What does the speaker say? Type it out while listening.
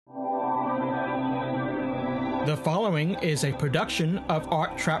The following is a production of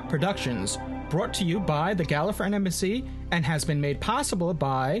Art Trap Productions, brought to you by the Gallifreyan Embassy and has been made possible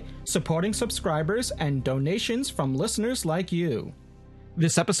by supporting subscribers and donations from listeners like you.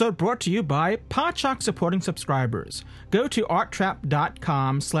 This episode brought to you by Podshock supporting subscribers. Go to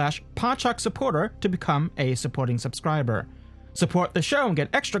arttrap.com/Podshock supporter to become a supporting subscriber. Support the show and get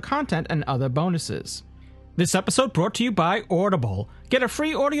extra content and other bonuses. This episode brought to you by Audible. Get a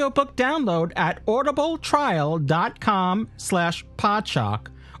free audiobook download at audibletrial.com/Podshock.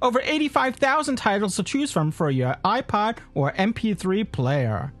 Over 85,000 titles to choose from for your iPod or MP3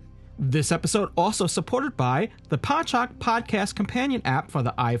 player. This episode also supported by the Podshock Podcast Companion app for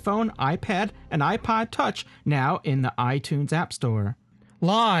the iPhone, iPad, and iPod Touch, now in the iTunes App Store.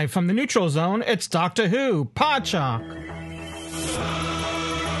 Live from the Neutral Zone, it's Doctor Who, Podshock.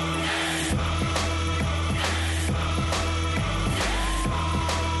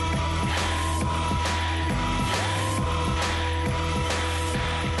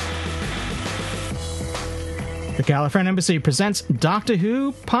 The Gallifreyan Embassy presents Doctor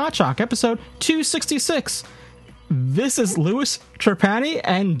Who Podshock, episode 266. This is Louis Trapani,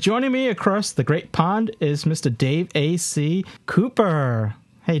 and joining me across the Great Pond is Mr. Dave A.C. Cooper.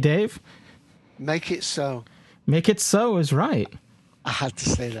 Hey, Dave. Make it so. Make it so is right. I had to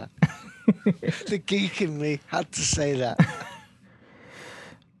say that. The geek in me had to say that.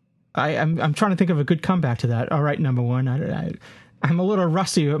 I'm trying to think of a good comeback to that. All right, number one. I'm a little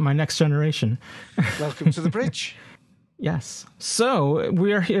rusty with my next generation. Welcome to the bridge. Yes. So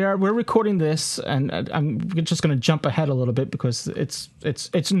we're here. We're recording this, and I'm just going to jump ahead a little bit because it's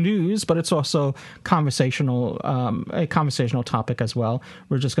news, but it's also conversational, a conversational topic as well.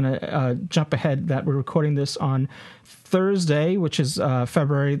 We're just going to jump ahead. That we're recording this on Thursday, which is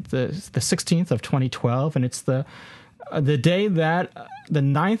February the 16th of 2012, and it's the day that the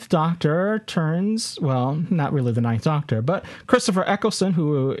Ninth Doctor turns, well, not really the Ninth Doctor, but Christopher Eccleston,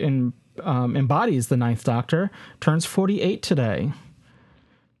 who embodies the Ninth Doctor, turns 48 today.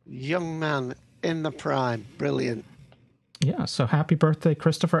 Young man in the prime. Brilliant. Yeah, so happy birthday,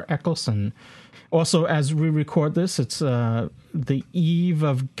 Christopher Eccleston. Also, as we record this, it's the eve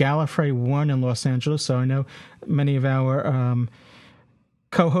of Gallifrey 1 in Los Angeles, so I know many of our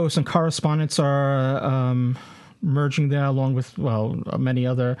co-hosts and correspondents are merging there, along with, well, many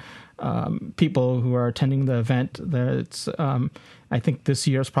other people who are attending the event. That's I think this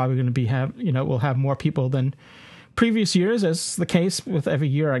year is probably going to be we'll have more people than previous years, as the case with every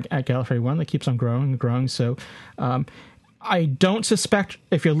year at Gallifrey 1 that keeps on growing and growing. So I don't suspect,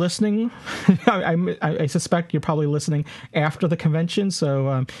 if you're listening, I suspect you're probably listening after the convention.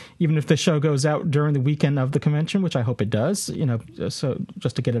 So even if the show goes out during the weekend of the convention, which I hope it does, so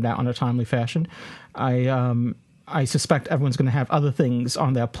just to get it out in a timely fashion, I suspect everyone's going to have other things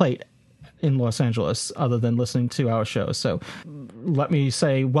on their plate in Los Angeles other than listening to our show. So let me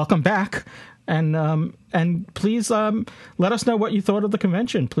say welcome back, and please let us know what you thought of the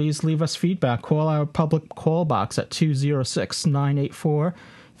convention. Please leave us feedback. Call our public call box at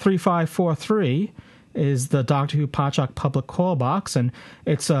 206-984-3543 is the Doctor Who Podshock public call box, and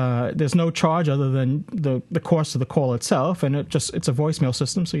it's there's no charge other than the cost of the call itself, and it's a voicemail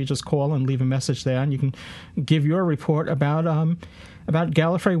system, so you just call and leave a message there, and you can give your report about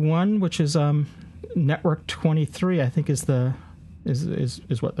Gallifrey 1, which is Network 23, I think is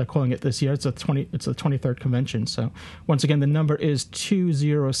what they're calling it this year. It's the 23rd convention. So once again, the number is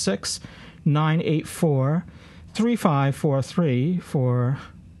 206-984-3543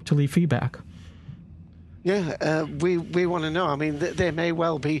 to leave feedback. Yeah, we want to know. I mean, they may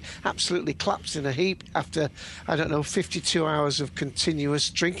well be absolutely collapsed in a heap after, 52 hours of continuous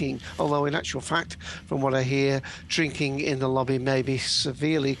drinking. Although, in actual fact, from what I hear, drinking in the lobby may be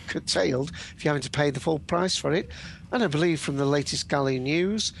severely curtailed if you're having to pay the full price for it. And I believe from the latest Galley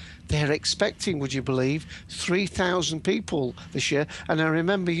news, they're expecting, would you believe, 3,000 people this year. And I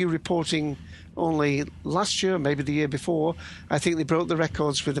remember you reporting only last year, maybe the year before, I think they broke the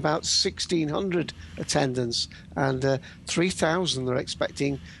records with about 1,600 attendance, and 3,000 they're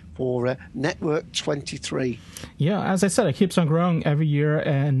expecting for Network 23. Yeah, as I said, it keeps on growing every year,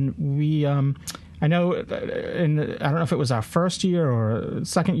 and we... I know, I don't know if it was our first year or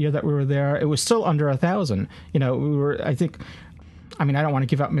second year that we were there, it was still under 1,000. We were, I think... I mean, I don't want to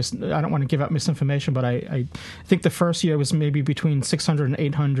give out misinformation, but I think the first year was maybe between 600 and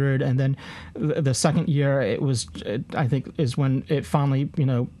 800, and then the second year I think is when it finally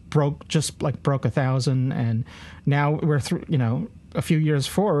broke 1,000, and now we're through a few years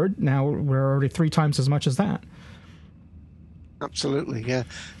forward. Now we're already 3 times as much as that. Absolutely, yeah.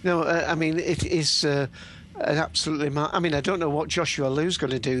 No, I mean it is. an absolutely. I mean, I don't know what Joshua Liu's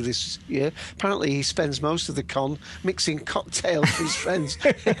going to do this year. Apparently, he spends most of the con mixing cocktails with his friends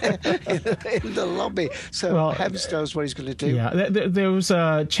in the lobby. So, Well, heavens knows what he's going to do. Yeah, there was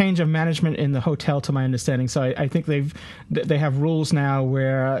a change of management in the hotel, to my understanding. So I think they have rules now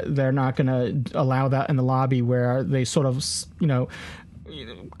where they're not going to allow that in the lobby, where they sort of,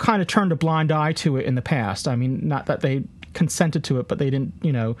 kind of turned a blind eye to it in the past. I mean, not that they consented to it, but they didn't,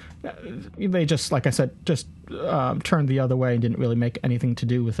 they just, like I said, just turned the other way and didn't really make anything to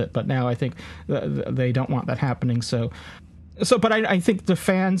do with it. But now I think they don't want that happening. But I think the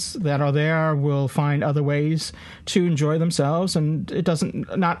fans that are there will find other ways to enjoy themselves, and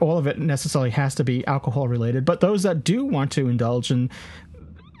not all of it necessarily has to be alcohol related, but those that do want to indulge and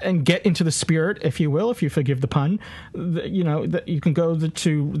get into the spirit, if you will, if you forgive the pun, that you can go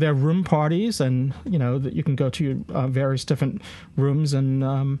to their room parties, and that you can go to various different rooms,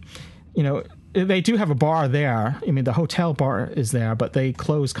 and they do have a bar there. I mean, the hotel bar is there, but they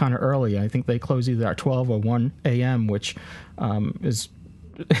close kind of early. I think they close either at 12 or 1 a.m., which is,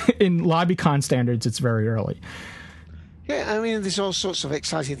 in LobbyCon standards, it's very early. Yeah, I mean, there's all sorts of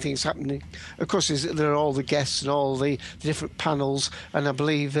exciting things happening. Of course, there are all the guests and all the different panels, and I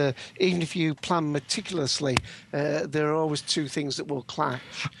believe even if you plan meticulously, there are always two things that will clash.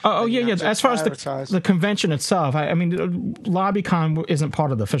 Oh yeah. As far as the convention itself, I mean, LobbyCon isn't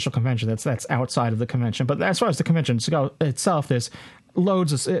part of the official convention. That's outside of the convention. But as far as the convention itself, there's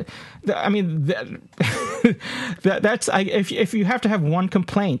loads of. I mean, if you have to have one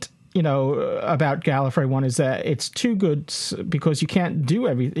complaint, about Gallifrey 1 is that it's too good because you can't do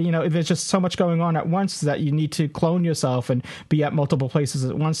everything. There's just so much going on at once that you need to clone yourself and be at multiple places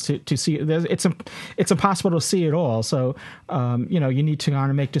at once to see it. It's impossible to see it all. So, you need to kind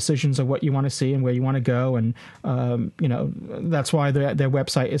of make decisions of what you want to see and where you want to go. And, that's why their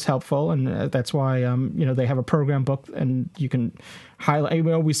website is helpful. And that's why, they have a program book, and you can highlight.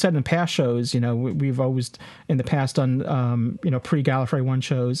 Well, we said in past shows, we've always in the past done, pre-Gallifrey 1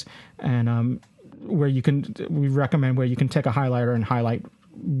 shows, and where we recommend where you can take a highlighter and highlight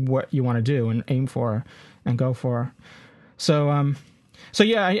what you want to do and aim for and go for. So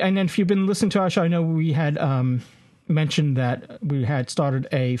yeah, and then if you've been listening to our show, I know we had mentioned that we had started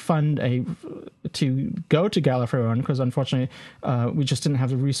a fund to go to Gallifrey 1, because unfortunately we just didn't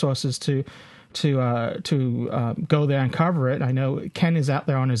have the resources to go there and cover it. I know Ken is out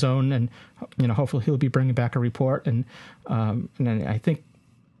there on his own, and hopefully he'll be bringing back a report. And then I think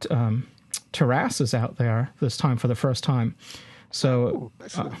Taras is out there this time for the first time. So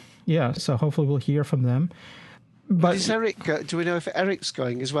yeah, so hopefully we'll hear from them. But is Eric? Do we know if Eric's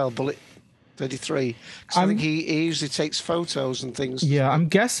going as well? Bullet 33. Because I think he usually takes photos and things. Yeah, I'm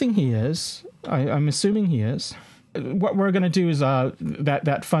guessing he is. I'm assuming he is. What we're going to do is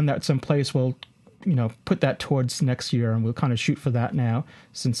that fund that's in place, we'll put that towards next year, and we'll kind of shoot for that now,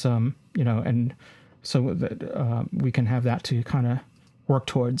 since and so that we can have that to kind of work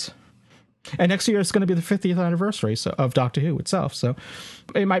towards. And next year is going to be the 50th anniversary of Doctor Who itself, so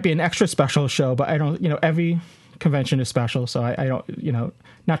it might be an extra special show, but I don't, every convention is special, so I don't,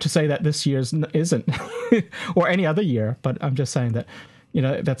 not to say that this year's isn't or any other year, but I'm just saying that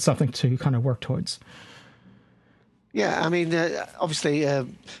that's something to kind of work towards. Yeah, I mean, obviously,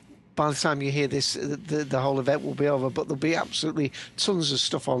 by the time you hear this, the whole event will be over, but there'll be absolutely tons of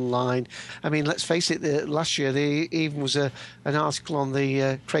stuff online. I mean, let's face it, last year there even was an article on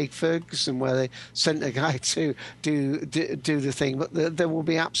the Craig Ferguson where they sent a guy to do the thing, but there will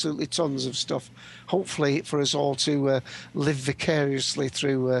be absolutely tons of stuff, hopefully for us all to live vicariously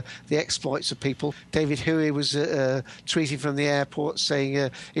through the exploits of people. David Huey was tweeting from the airport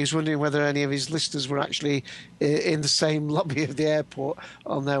saying he was wondering whether any of his listeners were actually in the same lobby of the airport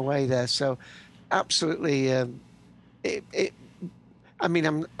on their way there. So absolutely, I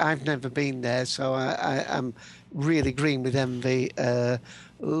mean, I've never been there, so I'm really green with envy.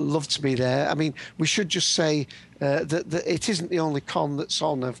 Love to be there. I mean, we should just say that it isn't the only con that's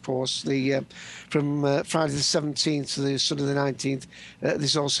on, of course. From Friday the 17th to the Sunday the 19th,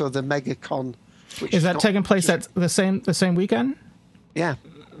 there's also the Mega Con. Is that taking place at the same weekend? Yeah.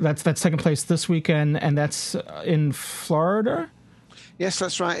 That's taking place this weekend, and that's in Florida? Yes,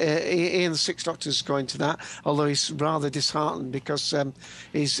 that's right. Ian the Sixth Doctor's going to that, although he's rather disheartened because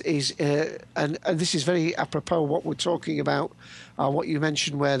he's and this is very apropos what we're talking about, what you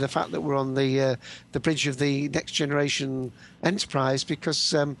mentioned, where the fact that we're on the bridge of the Next Generation Enterprise,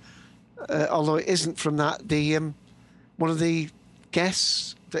 because although it isn't from that, one of the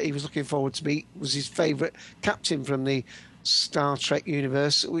guests that he was looking forward to meet was his favourite captain from the Star Trek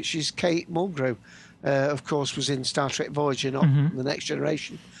universe, which is Kate Mulgrew. Of course, was in Star Trek Voyager, not The Next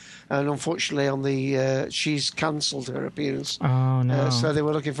Generation. and unfortunately, on the she's cancelled her appearance. Oh no! So they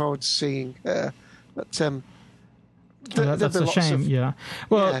were looking forward to seeing her, but. That's a shame. Yeah.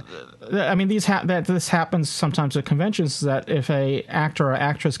 Well, I mean, this happens sometimes at conventions. That if a actor or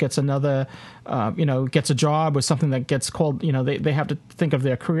actress gets another, gets a job or something that gets called, they have to think of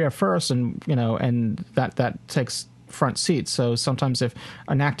their career first, and and that takes front seat. So sometimes if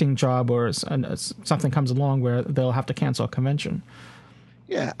an acting job or something comes along where they'll have to cancel a convention.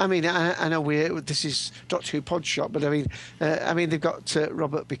 Yeah, I mean, I know this is Doctor Who Podshock, but I mean, they've got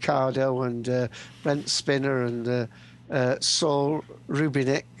Robert Picardo and Brent Spinner and Saul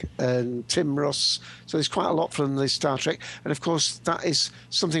Rubinek and Tim Russ. So there's quite a lot from the Star Trek. And of course, that is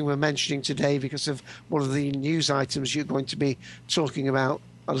something we're mentioning today because of one of the news items you're going to be talking about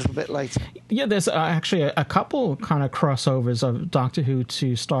a little bit later. Yeah, there's actually a couple kind of crossovers of Doctor Who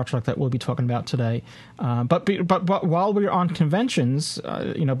to Star Trek that we'll be talking about today. But while we're on conventions,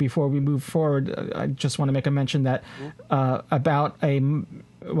 before we move forward, I just want to make a mention that about a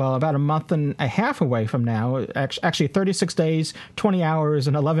month and a half away from now, actually 36 days, 20 hours,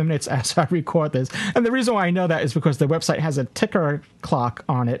 and 11 minutes as I record this. And the reason why I know that is because the website has a ticker clock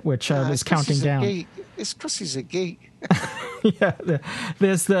on it, which is counting down. It's because he's a geek. Yeah,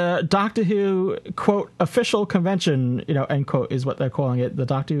 there's the Doctor Who, quote, official convention, end quote, is what they're calling it, the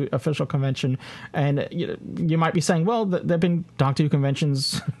Doctor Who official convention. And you might be saying, well, there have been Doctor Who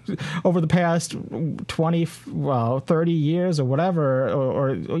conventions over the past 30 years or whatever,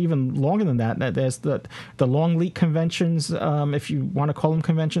 or even longer than that. There's the Longleat conventions, if you want to call them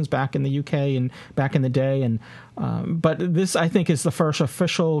conventions, back in the UK and back in the day. And but this, I think, is the first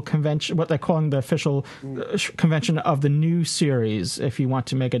official convention, what they're calling the official convention of the new series, if you want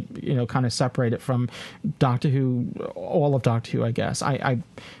to make it, kind of separate it from Doctor Who, all of Doctor Who, I guess.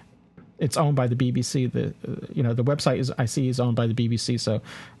 It's owned by the BBC. The website is owned by the BBC. So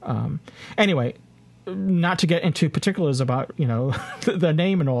anyway, not to get into particulars about, the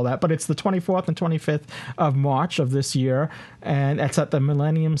name and all that, but it's the 24th and 25th of March of this year, and it's at the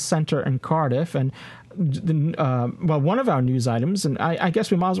Millennium Centre in Cardiff. And one of our news items, and I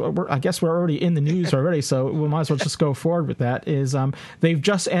guess we might as well. I guess we're already in the news already, so we might as well just go forward with that. Is they've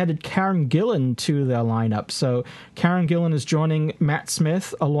just added Karen Gillan to their lineup. So Karen Gillan is joining Matt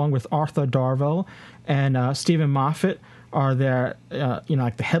Smith along with Arthur Darvill and Stephen Moffat are their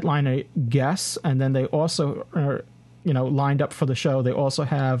like the headliner guests, and then they also are lined up for the show. They also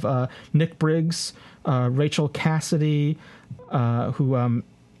have Nick Briggs, Rachel Cassidy, who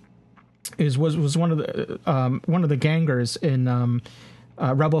was one of the gangers in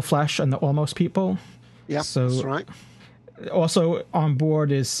Rebel Flesh and the Almost People. Yeah, so that's right. Also on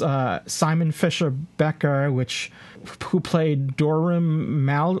board is Simon Fisher Becker, who played Dorium,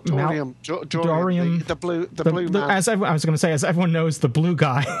 the blue man. As I was going to say, as everyone knows, the blue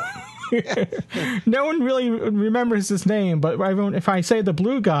guy. No one really remembers his name, but if I say the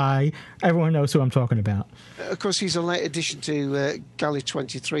blue guy, everyone knows who I'm talking about. Of course, he's a late addition to Galley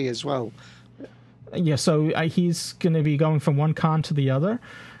 23 as well. Yeah, so he's going to be going from one con to the other.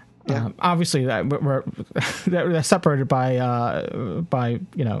 Yeah. Obviously, they're separated by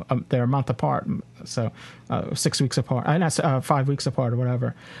they're a month apart, so 6 weeks apart, and that's 5 weeks apart or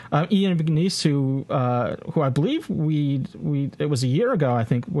whatever. Ian McNeice, who I believe it was a year ago, I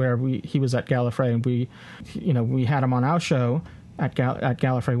think, where he was at Gallifrey, and we had him on our show at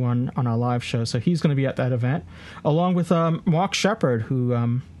Gallifrey 1 on our live show, so he's going to be at that event, along with Mark Sheppard,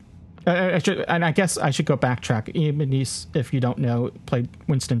 who. And I guess I should go backtrack. Ian McNeice, if you don't know, played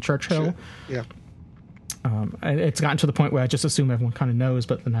Winston Churchill. Sure. Yeah. It's gotten to the point where I just assume everyone kind of knows,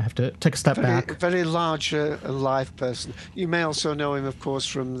 but then I have to take a step back. Very large and live person. You may also know him, of course,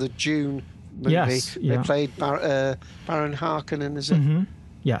 from the Dune movie. Yes, yeah. They played Baron Harkonnen, is it? Mm-hmm.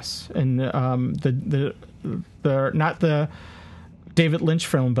 Yes, and the not the David Lynch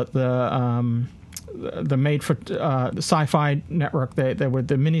film, but the made for the Sci-Fi Network. They were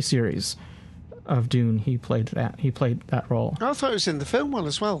the miniseries of Dune. He played that role. I thought it was in the film one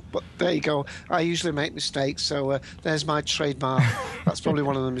as well, but there you go. I usually make mistakes, so there's my trademark. That's probably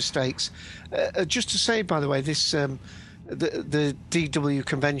one of the mistakes. Just to say, by the way, this the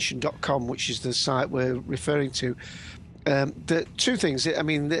dwconvention.com, which is the site we're referring to. The two things. I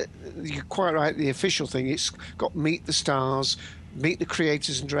mean, you're quite right. The official thing. It's got Meet the Stars, meet the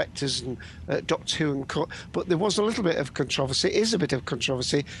creators and directors and Doctor Who and but there was a little bit of controversy. It is a bit of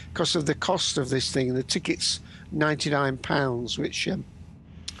controversy because of the cost of this thing. The ticket's £99, which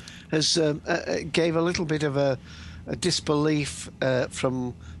has gave a little bit of a disbelief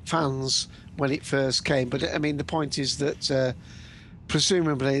from fans when it first came. But I mean, the point is that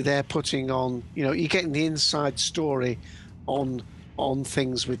presumably they're putting on, you're getting the inside story on on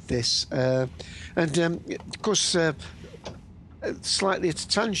things with this. And of course, slightly at a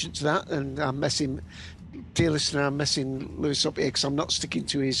tangent to that, and dear listener, I'm messing Lewis up here because I'm not sticking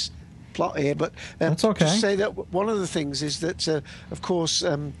to his plot here. But That's okay. just say that one of the things is that, of course,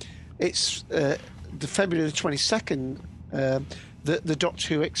 it's the February the 22nd. The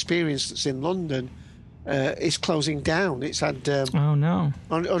Doctor Who experience that's in London is closing down. It's had oh no,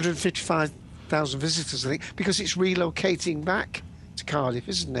 155,000 visitors, I think, because it's relocating back to Cardiff,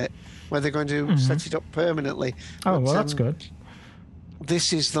 isn't it? Where they're going to set it up permanently. Oh, well, that's good.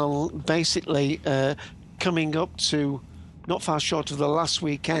 This is basically coming up to not far short of the last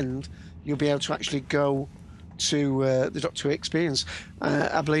weekend. You'll be able to actually go to the Doctor Who experience.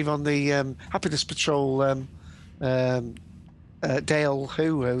 I believe on the Happiness Patrol. Dale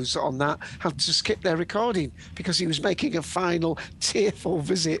who's on that, had to skip their recording because he was making a final tearful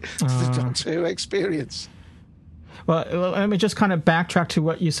visit to the Doctor Who experience. Well, let me just kind of backtrack to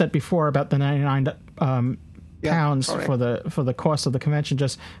what you said before about the 99 pounds for the cost of the convention.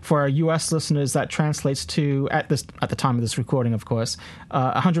 Just for our U.S. listeners, that translates to at the time of this recording, of course,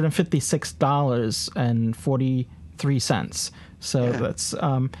 $156.43. So that's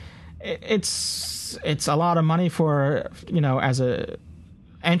it's a lot of money for, as a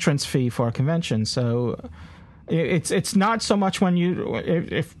entrance fee for a convention. So it's not so much when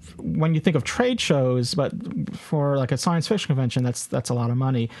you think of trade shows, but for like a science fiction convention, that's a lot of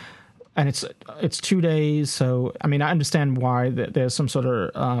money. And it's 2 days. So, I mean, I understand why there's some sort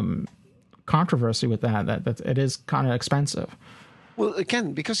of controversy with that it is kind of expensive. Well,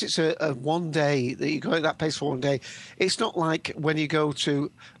 again, because it's a 1 day that you go at that pace for 1 day, it's not like when you go to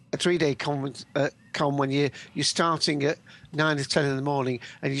a 3-day con when you're starting at 9 or 10 in the morning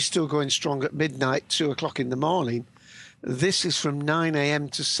and you're still going strong at midnight, 2 o'clock in the morning. This is from 9 a.m.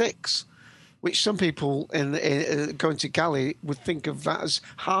 to 6, which some people going to Galley would think of that as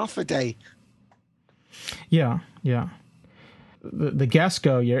half a day. Yeah. The guests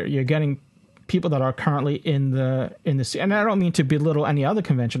go. You're getting people that are currently in the and I don't mean to belittle any other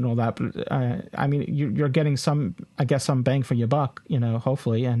convention and all that, but I mean you're getting some bang for your buck,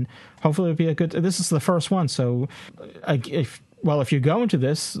 hopefully, and hopefully it'll be a good. This is the first one, so if you're going to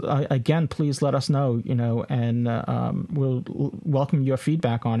this again, please let us know, and we'll welcome your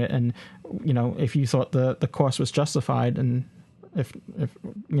feedback on it, and if you thought the cost was justified, and if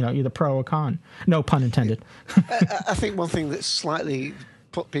either pro or con, no pun intended. I think one thing that's slightly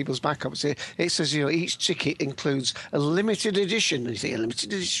put people's back up. It says, each ticket includes a limited edition. You think, a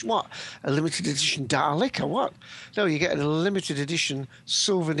limited edition what? A limited edition Dalek or what? No, you get a limited edition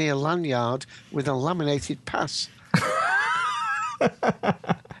souvenir lanyard with a laminated pass.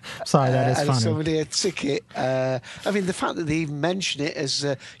 Sorry, that is and funny. A souvenir ticket. I mean, the fact that they even mention it as,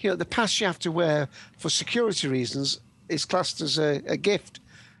 the pass you have to wear for security reasons is classed as a gift.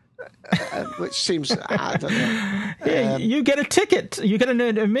 Which seems, I don't know. Yeah, you get a ticket. You get a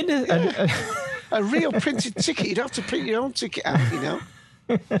real printed ticket. You'd have to print your own ticket out,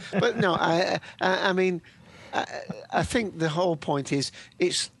 But no, I mean, I think the whole point is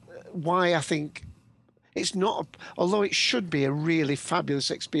it's why I think it's not. Although it should be a really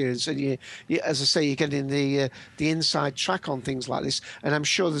fabulous experience, and you as I say, you're getting the inside track on things like this, and I'm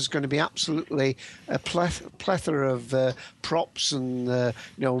sure there's going to be absolutely a plethora of props and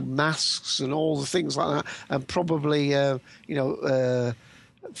masks and all the things like that, and probably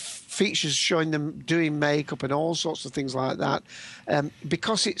features showing them doing makeup and all sorts of things like that,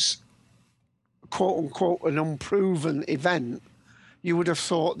 because it's quote unquote an unproven event. You would have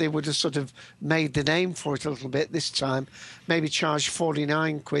thought they would have sort of made the name for it a little bit this time, maybe charge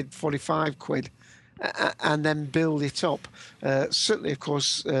 49 quid, 45 quid, and then build it up. Certainly, of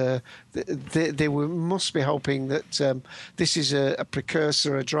course, they must be hoping that this is a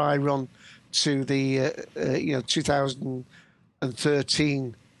precursor, a dry run to the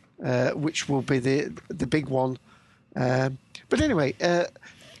 2013, which will be the big one. But anyway,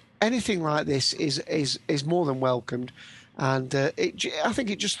 anything like this is more than welcomed. And I think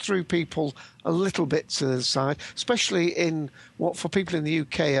it just threw people a little bit to the side, especially in what for people in the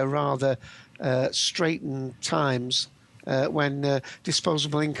UK are rather straitened times when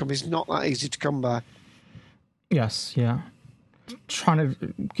disposable income is not that easy to come by. Yes, yeah. Trying to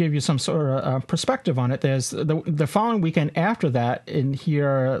give you some sort of perspective on it. There's the following weekend after that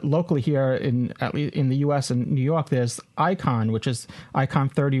locally here in the U.S. and New York. There's Icon, which is Icon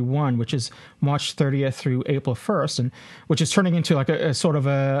 31, which is March 30th through April 1st, and which is turning into like a sort of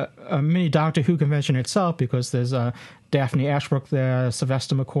a mini Doctor Who convention itself, because there's Daphne Ashbrook there,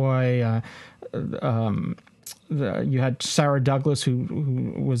 Sylvester McCoy. You had Sarah Douglas, who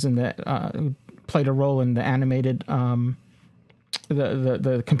was in who played a role in the animated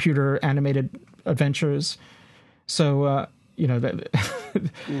the computer animated adventures. So did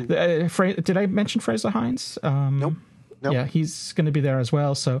I mention Fraser Hines? Nope. Yeah, he's going to be there as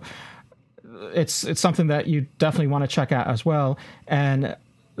well. So it's something that you definitely want to check out as well. And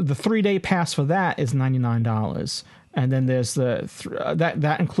the 3-day pass for that is $99. And then there's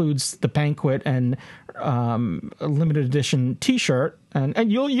that includes the banquet and a limited edition T-shirt,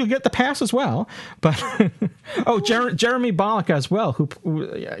 and you'll get the pass as well. But Jeremy Bollock as well, who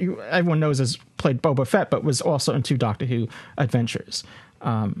everyone knows has played Boba Fett, but was also in 2 Doctor Who adventures.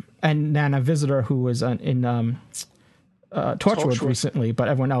 And Nana Visitor, who was in Torchwood recently, but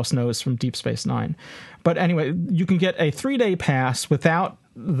everyone else knows from Deep Space Nine. But anyway, you can get a 3-day pass without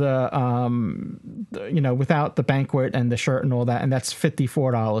without the banquet and the shirt and all that, and that's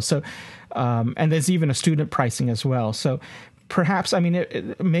 $54. So and there's even a student pricing as well. So perhaps, I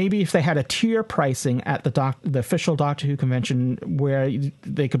mean, maybe if they had a tier pricing at the official Doctor Who convention where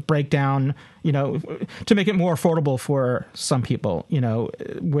they could break down, to make it more affordable for some people,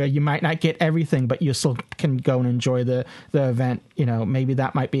 where you might not get everything, but you still can go and enjoy the event. Maybe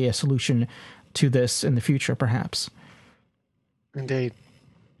that might be a solution to this in the future, perhaps. Indeed.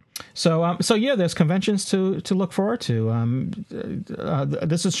 So yeah, there's conventions to look forward to.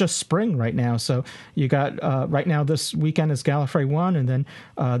 This is just spring right now. So you got right now this weekend is Gallifrey 1, and then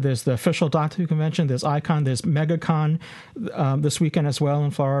there's the official Doctor Who convention. There's Icon. There's MegaCon this weekend as well in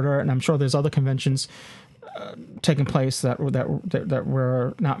Florida, and I'm sure there's other conventions taking place that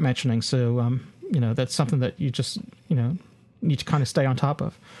we're not mentioning. So that's something that you just need to kind of stay on top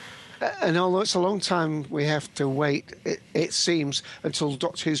of. And although it's a long time we have to wait, it seems, until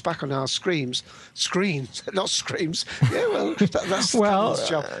Doctor Who's back on our screens, not screams. Yeah, well, that's the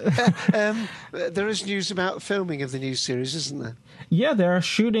job. There is news about filming of the new series, isn't there? Yeah, they're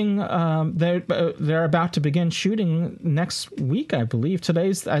shooting. They're about to begin shooting next week, I believe.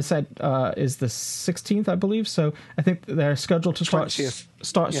 Today's, I said, is the 16th, I believe. So I think they're scheduled to start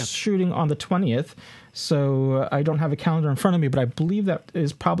shooting on the 20th. So I don't have a calendar in front of me, but I believe that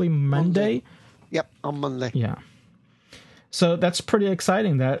is probably Monday. Yep, on Monday. Yeah. So that's pretty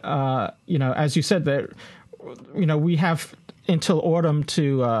exciting that, as you said, that, we have until autumn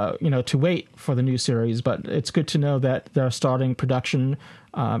to wait for the new series, but it's good to know that they're starting production.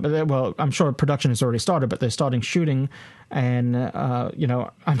 Well, I'm sure production has already started, but they're starting shooting. And,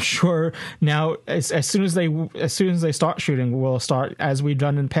 I'm sure now as soon as they start shooting, we'll start, as we've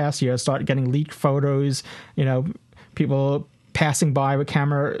done in past years, start getting leaked photos, people passing by with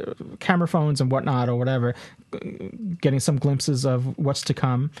camera phones and whatnot or whatever, getting some glimpses of what's to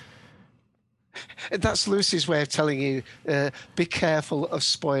come. That's Lucy's way of telling you, be careful of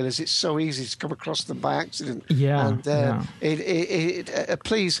spoilers. It's so easy to come across them by accident. Yeah. And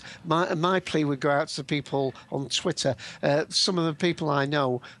please, my plea would go out to people on Twitter. Some of the people I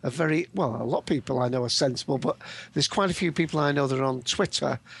know are a lot of people I know are sensible, but there's quite a few people I know that are on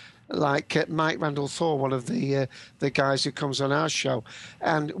Twitter, like Mike Randall Thor, one of the guys who comes on our show.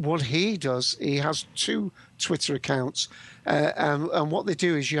 And what he does, he has 2 Twitter accounts. And what they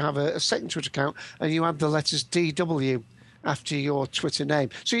do is you have a second Twitter account and you add the letters DW after your Twitter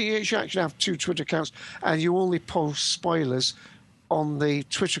name. So you actually have 2 Twitter accounts, and you only post spoilers on the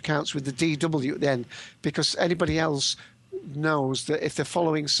Twitter accounts with the DW at the end, because anybody else knows that if they're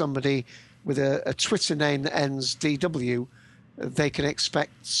following somebody with a Twitter name that ends DW, they can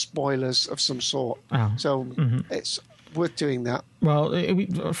expect spoilers of some sort. Oh. So it's worth doing that. Well,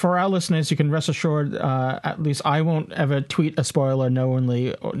 for our listeners, you can rest assured, at least I won't ever tweet a spoiler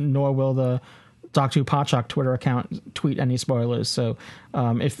knowingly, nor will the Doctor Who Podshock Twitter account tweet any spoilers. So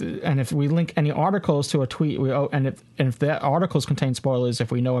if we link any articles to a tweet, and if the articles contain spoilers,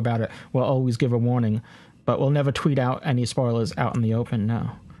 if we know about it, we'll always give a warning. But we'll never tweet out any spoilers out in the open,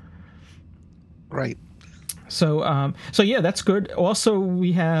 no. Right. So yeah, that's good. Also,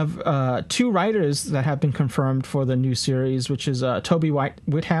 we have 2 writers that have been confirmed for the new series, which is Toby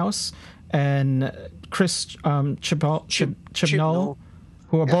Whithouse and Chris Chibnall,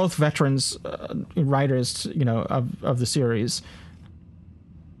 who are both veterans writers, of the series.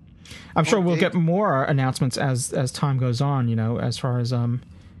 I'm sure we'll get more announcements as time goes on, as far as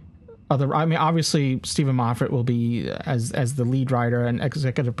obviously Stephen Moffat will be as the lead writer and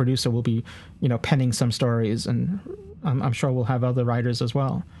executive producer will be, penning some stories, and I'm sure we'll have other writers as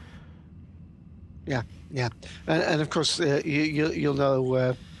well. Yeah, and of course you'll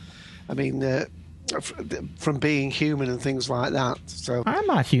know. From being human and things like that. So I'm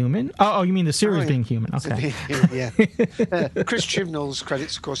not human. Oh, you mean the series being human? Okay. Yeah. Chris Chibnall's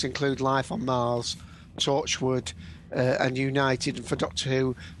credits, of course, include Life on Mars, Torchwood, and United, and for Doctor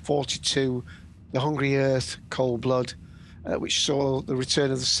Who, 42, The Hungry Earth, Cold Blood, which saw the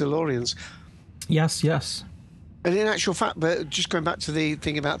return of the Silurians. Yes, yes. And in actual fact, but just going back to the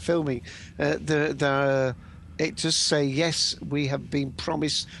thing about filming, it does say, yes, we have been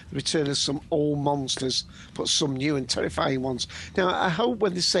promised the return of some old monsters, but some new and terrifying ones. Now, I hope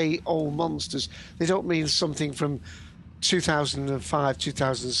when they say old monsters, they don't mean something from 2005,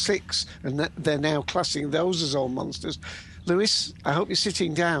 2006, and they're now classing those as old monsters. Lewis, I hope you're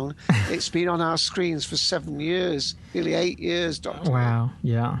sitting down. It's been on our screens for 7 years, nearly 8 years, Doctor. Wow,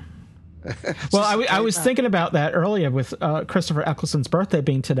 yeah. Well, I was thinking about that earlier with Christopher Eccleston's birthday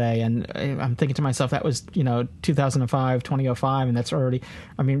being today, and I'm thinking to myself, that was, 2005, 2005, and that's already,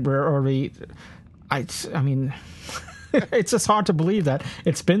 we're already, I mean, it's just hard to believe that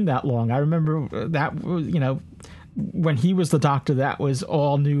it's been that long. I remember that, when he was the Doctor, that was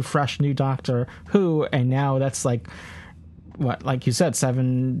all new, fresh, new Doctor Who, and now that's like you said,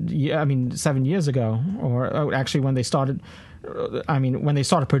 7 years ago, or actually when they started. When they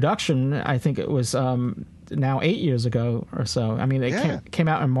started production, I think it was now 8 years ago or so. It came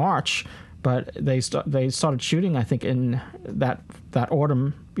out in March, but they started shooting, I think, in that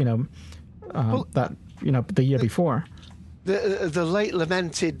autumn. The year before. The late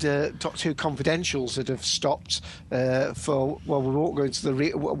lamented Doctor Who confidentials that have stopped we won't go into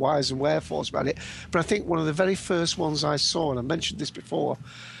the whys and wherefores about it, but I think one of the very first ones I saw, and I mentioned this before,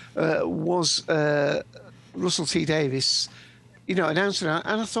 was Russell T Davies, announcing it,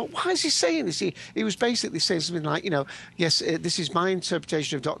 and I thought, why is he saying this? He was basically saying something like, yes, this is my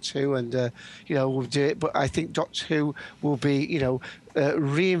interpretation of Doctor Who, and we'll do it, but I think Doctor Who will be,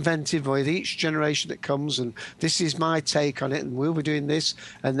 reinvented with each generation that comes, and this is my take on it, and we'll be doing this,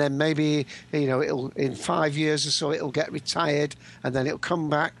 and then maybe it'll, in 5 years or so, it'll get retired, and then it'll come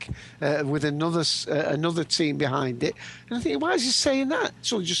back with another team behind it. And I think, why is he saying that?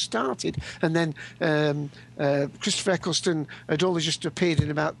 It's only just started. And then Christopher Eccleston had only just appeared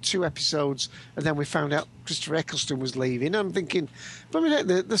in about 2 episodes, and then we found out Christopher Eccleston was leaving. I'm thinking,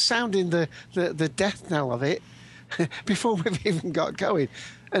 the sounding the death knell of it before we've even got going.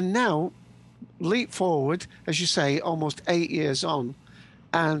 And now, leap forward, as you say, almost 8 years on,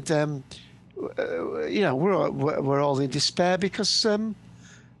 and we're all in despair because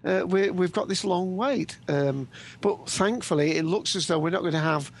we've got this long wait. But thankfully, it looks as though we're not going to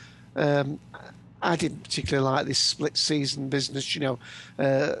have. I didn't particularly like this split season business,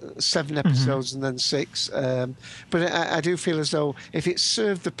 7 episodes and then 6. But I do feel as though if it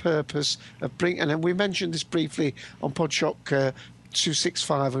served the purpose of and then we mentioned this briefly on Podshock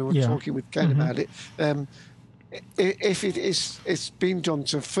 265 when we were talking with Ken about it. If it's been done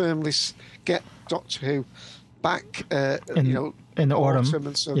to firmly get Doctor Who back, in the autumn,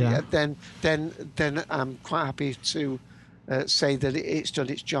 and so then I'm quite happy to say that it's done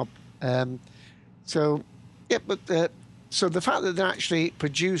its job. So the fact that they're actually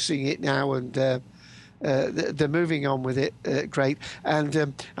producing it now and they're moving on with it, great.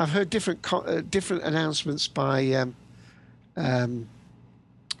 And I've heard different announcements by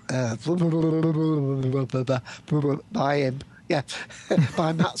by him,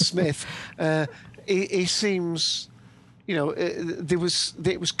 by Matt Smith. He seems. It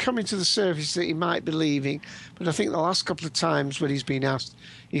was coming to the surface that he might be leaving, but I think the last couple of times when he's been asked,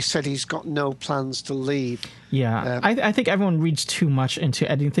 he said he's got no plans to leave. Yeah, I think everyone reads too much into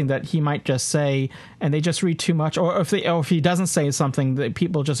anything that he might just say, and they just read too much. Or if he doesn't say something, that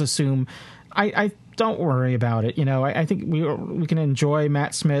people just assume. I don't worry about it. I think we can enjoy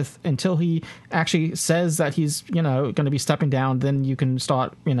Matt Smith until he actually says that he's going to be stepping down. Then you can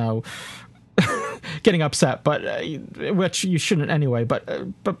start getting upset, but which you shouldn't anyway. But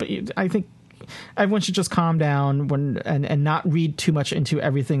I think everyone should just calm down and not read too much into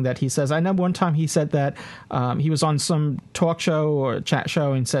everything that he says. I know one time he said that he was on some talk show or chat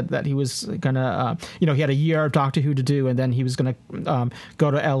show and said that he was gonna, he had a year of Doctor Who to do, and then he was gonna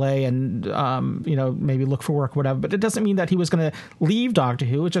go to LA and maybe look for work, or whatever. But it doesn't mean that he was gonna leave Doctor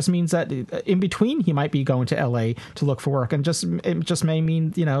Who. It just means that in between he might be going to LA to look for work, and it just may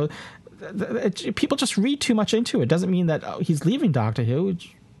mean people just read too much into it. Doesn't mean that he's leaving Doctor Who.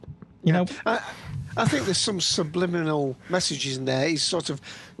 I think there's some subliminal messages in there. He's sort of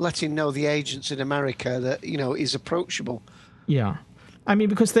letting know the agents in America that he's approachable. Yeah,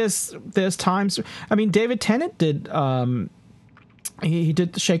 because there's times. David Tennant did. He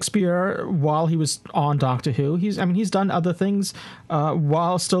did Shakespeare while he was on Doctor Who. He's done other things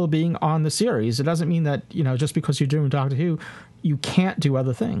while still being on the series. It doesn't mean that just because you're doing Doctor Who, you can't do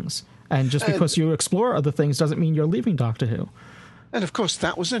other things. And just because you explore other things doesn't mean you're leaving Doctor Who. And of course,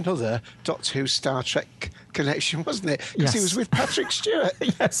 that was another Doctor Who Star Trek connection, wasn't it? Because he was with Patrick Stewart.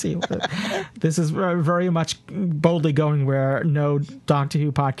 Yes, he was. This is very much boldly going where no Doctor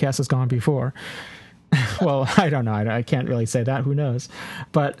Who podcast has gone before. Well, I don't know. I can't really say that. Who knows?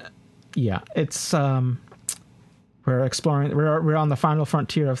 But yeah, it's we're exploring. We're on the final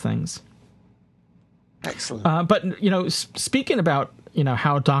frontier of things. Excellent. But speaking about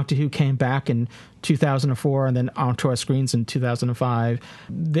how Doctor Who came back in 2004 and then onto our screens in 2005,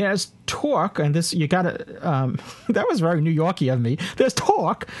 there's talk, and this you gotta that was very New Yorky of me. There's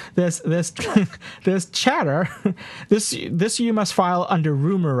talk, there's there's chatter. This you must file under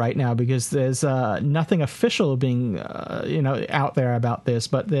rumor right now, because there's nothing official being out there about this,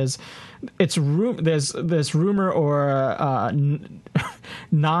 but there's rumor or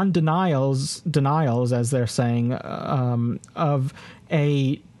denials, as they're saying, of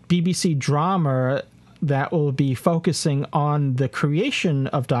a BBC drama that will be focusing on the creation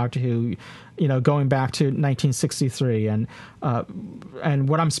of Doctor Who, going back to 1963. And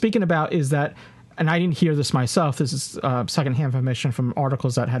what I'm speaking about is that, and I didn't hear this myself, this is secondhand information from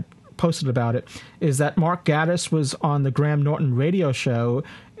articles that had posted about it, is that Mark Gatiss was on the Graham Norton radio show,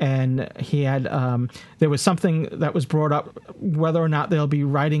 and he had there was something that was brought up whether or not they'll be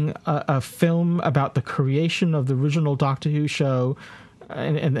writing a film about the creation of the original Doctor Who show.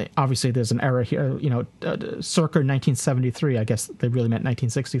 And obviously there's an error here, circa 1973. I guess they really meant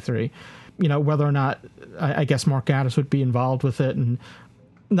 1963. Whether or not, I guess Mark Gatiss would be involved with it, and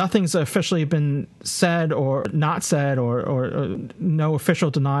nothing's officially been said or not said, or no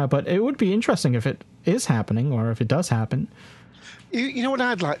official denial. But it would be interesting if it is happening, or if it does happen. You know what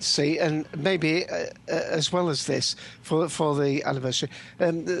I'd like to see, and maybe as well as this for the anniversary,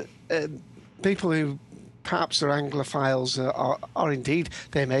 people who perhaps are Anglophiles, or indeed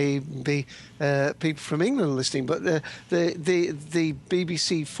they may be people from England listening, but the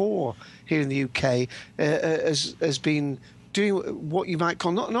BBC 4 here in the UK has been doing what you might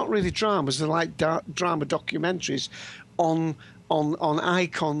call not really dramas, they're like drama documentaries on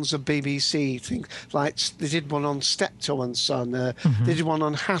icons of BBC things. Like they did one on Steptoe and Son. They did one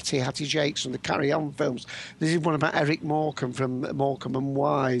on Hattie Jakes from the Carry On films. They did one about Eric Morecambe from Morecambe and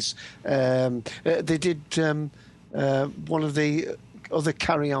Wise. They did one of the other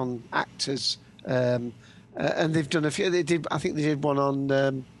Carry On actors, and they've done a few. I think they did one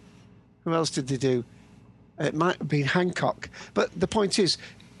on. Who else did they do? It might have been Hancock. But the point is,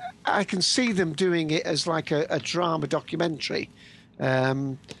 I can see them doing it as like a drama documentary.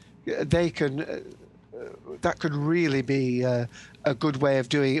 They can. That could really be a good way of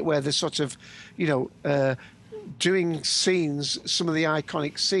doing it, where they're sort of, doing scenes, some of the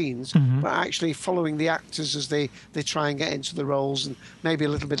iconic scenes, but actually following the actors as they try and get into the roles, and maybe a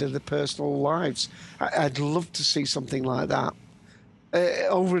little bit of the personal lives. I'd love to see something like that.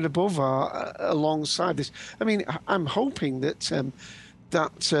 Over and above alongside this. I mean, I'm hoping that the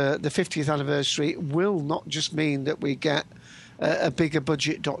 50th anniversary will not just mean that we get a bigger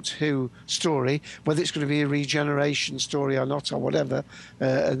budget Doctor Who story, whether it's going to be a regeneration story or not, or whatever.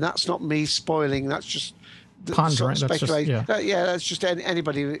 And that's not me spoiling. That's just pondering. Speculation. That's just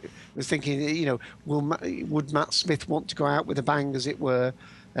anybody was thinking. Would Matt Smith want to go out with a bang, as it were?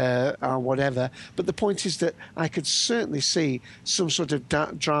 Or whatever, but the point is that I could certainly see some sort of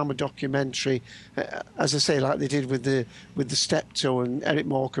drama documentary, as I say, like they did with the Steptoe and Eric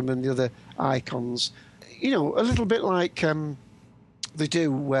Morecambe and the other icons. A little bit like they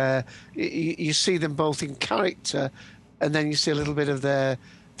do, where you see them both in character, and then you see a little bit of their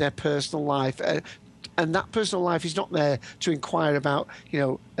personal life, and that personal life is not there to inquire about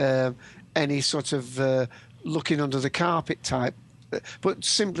any sort of looking under the carpet type, but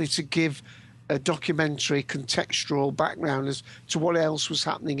simply to give a documentary contextual background as to what else was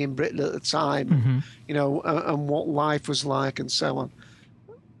happening in Britain at the time, and what life was like, and so on.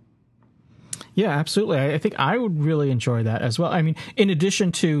 Yeah, absolutely. I think I would really enjoy that as well. I mean, in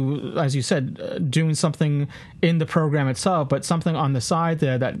addition to, as you said, doing something in the program itself, but something on the side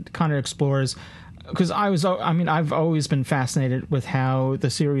there that kind of explores. Because I've always been fascinated with how the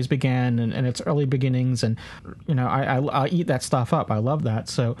series began and its early beginnings, and I eat that stuff up. I love that.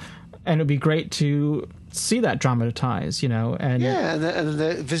 So, and it'd be great to see that dramatized, and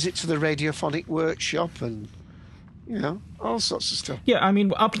the visit to the radiophonic workshop, and all sorts of stuff. Yeah, I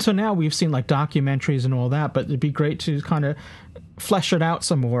mean, up until now we've seen like documentaries and all that, but it'd be great to kind of flesh it out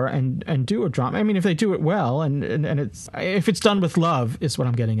some more and do a drama. I mean, if they do it well, and if it's done with love, is what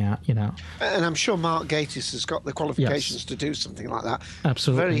I'm getting at, And I'm sure Mark Gatiss has got the qualifications to do something like that.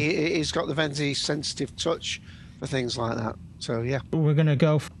 Absolutely. He's got the very sensitive touch for things like that. So, yeah. We're going to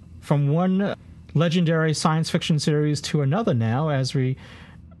go from one legendary science fiction series to another now, as we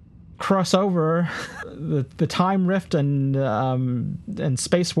crossover, the time rift and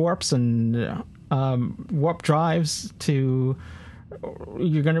space warps and warp drives to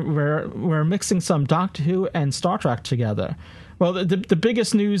we're mixing some Doctor Who and Star Trek together. Well, the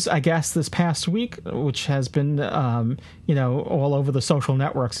biggest news, I guess, this past week, which has been all over the social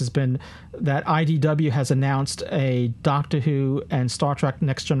networks, has been that IDW has announced a Doctor Who and Star Trek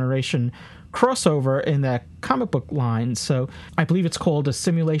Next Generation crossover in that comic book line. So I believe it's called a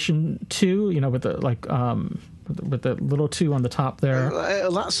Simulation 2, with the little 2 on the top there.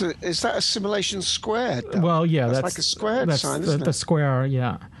 Is that a simulation squared? Though? Well, yeah, that's like a squared sign, isn't it? The square,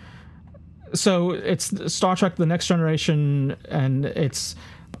 yeah. So it's Star Trek: The Next Generation, and it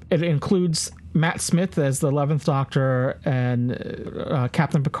includes Matt Smith as the 11th Doctor and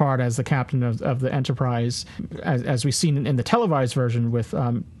Captain Picard as the captain of the Enterprise, as we've seen in the televised version with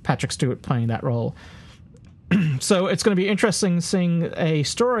Patrick Stewart playing that role. So it's going to be interesting seeing a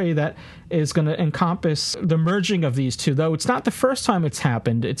story that is going to encompass the merging of these two, though it's not the first time it's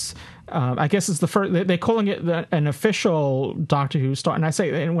happened. It's, I guess it's the first, they're calling it an official Doctor Who Star, and I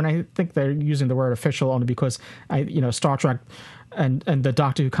say, and when I think they're using the word official only because Star Trek and the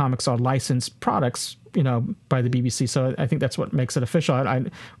Doctor Who comics are licensed products, by the BBC. So I think that's what makes it official.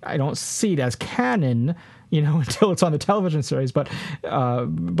 I don't see it as canon, until it's on the television series, but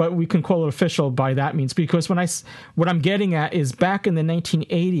we can call it official by that means, because what I'm getting at is back in the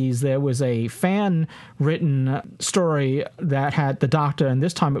 1980s, there was a fan written story that had the Doctor, and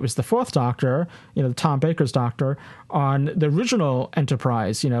this time it was the 4th Doctor, the Tom Baker's Doctor, on the original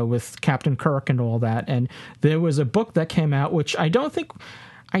Enterprise, with Captain Kirk and all that. And there was a book that came out, which I don't think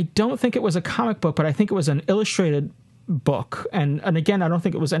it was a comic book, but I think it was an illustrated book, and again, I don't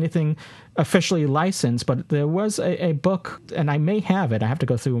think it was anything officially licensed, but there was a book, and I may have it. I have to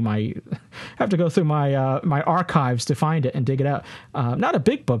go through my my archives to find it and dig it out. Not a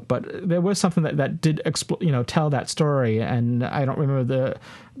big book, but there was something that did tell that story, and I don't remember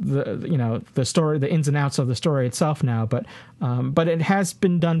the story, the ins and outs of the story itself now, but it has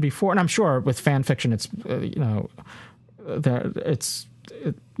been done before, and I'm sure with fan fiction, it's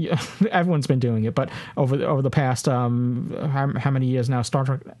everyone's been doing it, but over the past how many years now, Star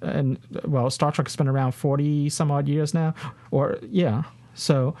Trek has been around 40 some odd years now,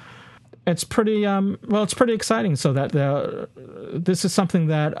 so it's pretty exciting. So that this is something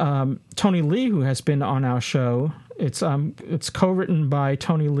that Tony Lee, who has been on our show, it's co-written by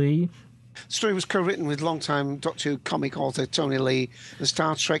Tony Lee. The story was co-written with longtime Doctor Who comic author Tony Lee and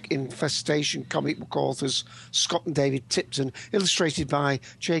Star Trek Infestation comic book authors Scott and David Tipton, illustrated by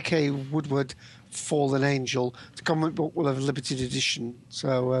J.K. Woodward, Fallen Angel. The comic book will have a limited edition.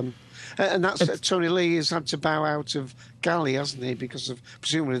 So, and that's Tony Lee has had to bow out of Galley, hasn't he, because of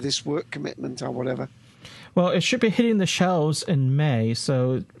presumably this work commitment or whatever. Well, it should be hitting the shelves in May.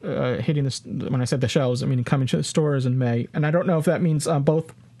 So, when I said the shelves, I mean coming to the stores in May. And I don't know if that means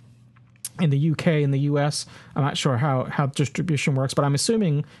both in the UK and the US. I'm not sure how distribution works, but I'm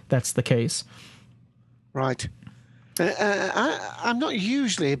assuming that's the case. Right. I'm not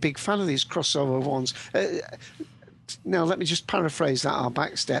usually a big fan of these crossover ones. Now, let me just paraphrase that, our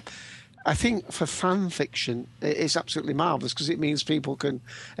backstep. I think for fan fiction, it's absolutely marvellous because it means people can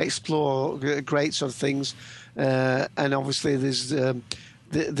explore great sort of things. And obviously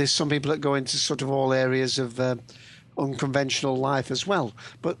there's some people that go into sort of all areas of unconventional life as well.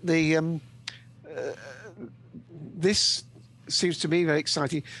 But this seems to me very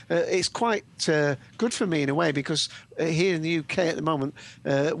exciting. It's quite good for me in a way because here in the UK at the moment,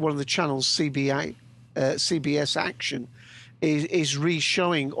 one of the channels, CBS Action, is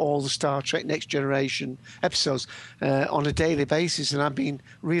re-showing all the Star Trek Next Generation episodes on a daily basis, and I've been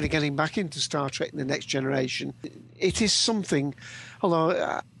really getting back into Star Trek The Next Generation. It is something,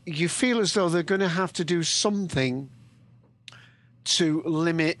 although you feel as though they're going to have to do something to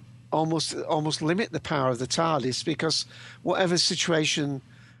limit, almost limit the power of the TARDIS, because whatever situation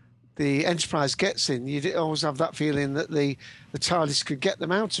the Enterprise gets in, you always have that feeling that the TARDIS could get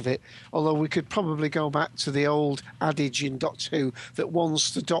them out of it. Although we could probably go back to the old adage in Doctor Who that once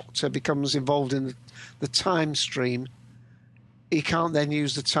the Doctor becomes involved in the time stream, he can't then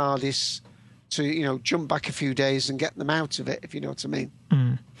use the TARDIS to, jump back a few days and get them out of it, if you know what I mean.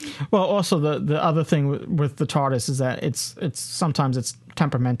 Mm. Well, also the other thing with the TARDIS is that it's sometimes it's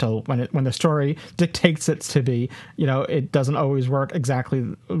temperamental when the story dictates it to be. It doesn't always work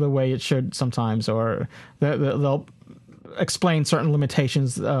exactly the way it should sometimes, or they'll explain certain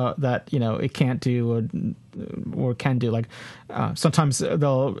limitations that it can't do or can do. Like sometimes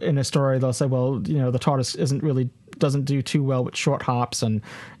in a story they'll say, well, the TARDIS doesn't do too well with short hops, and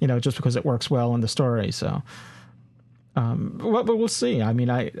just because it works well in the story. So Well, but we'll see. I mean,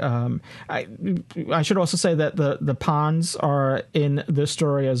 I should also say that the Ponds are in this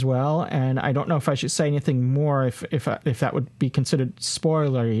story as well, and I don't know if I should say anything more if that would be considered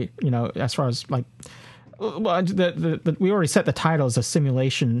spoilery. As far as like, well, we already set the title as a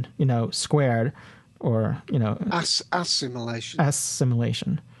simulation, squared, or assimilation.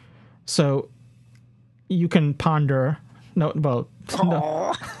 Assimilation. So you can ponder. No, well,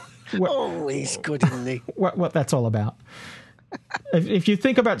 no. He's good, isn't he? What that's all about. If you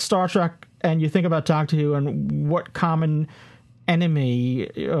think about Star Trek and you think about Doctor Who and what common enemy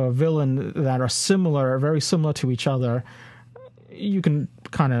or villain that are similar, very similar to each other, you can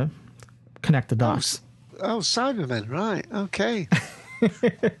kind of connect the dots. Cybermen, right? Okay.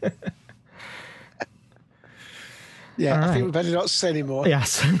 Yeah, right. I think we better not say any more.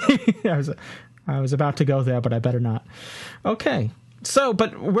 Yes, I was about to go there, but I better not. Okay. So,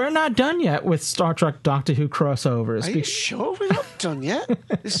 but we're not done yet with Star Trek Doctor Who crossovers. Are you sure we're not done yet?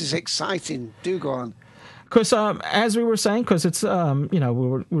 This is exciting. Do go on. Because as we were saying, because it's, we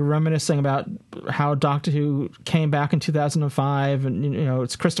were reminiscing about how Doctor Who came back in 2005, and,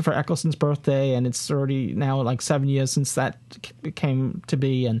 it's Christopher Eccleston's birthday, and it's already now like 7 years since that came to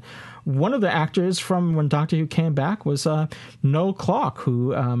be. And one of the actors from when Doctor Who came back was Noel Clarke,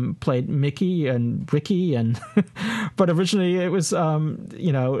 who played Mickey and Ricky, and but originally it was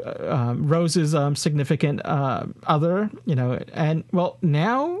Rose's significant other, and well,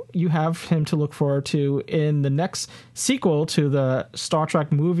 now you have him to look forward to in the next sequel to the Star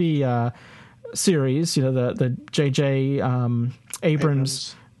Trek movie series, the J.J.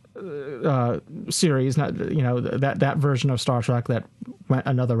 Abrams series, not that version of Star Trek that went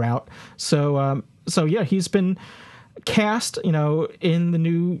another route. So yeah, he's been cast, in the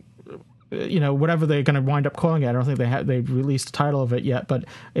new, whatever they're going to wind up calling it. I don't think they've released the title of it yet, but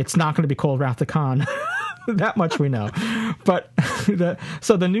it's not going to be called Wrath of Khan. That much we know. But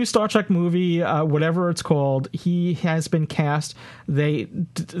so the new Star Trek movie, whatever it's called, he has been cast. They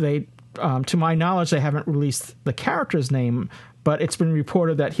to my knowledge, they haven't released the character's name, but it's been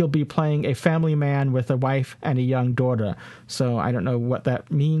reported that he'll be playing a family man with a wife and a young daughter. So I don't know what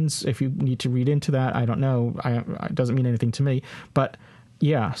that means. If you need to read into that, I don't know. It doesn't mean anything to me. But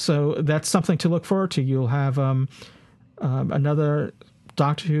yeah, so that's something to look forward to. You'll have another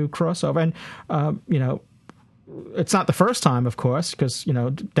Doctor Who crossover. And, it's not the first time, of course, because,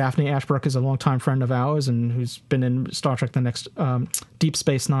 Daphne Ashbrook is a longtime friend of ours and who's been in Star Trek The Next, Deep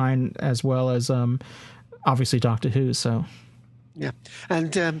Space Nine, as well as obviously Doctor Who. So. Yeah,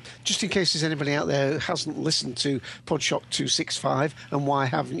 and just in case there's anybody out there who hasn't listened to Podshock 265, and why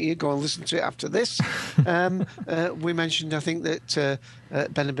haven't you? Go and listen to it after this. We mentioned, I think, that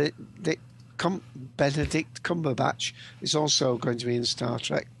Benedict Cumberbatch is also going to be in Star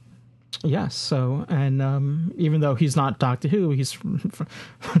Trek. Yes, so, and even though he's not Doctor Who, he's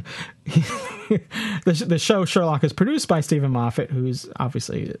the show Sherlock is produced by Stephen Moffat, who's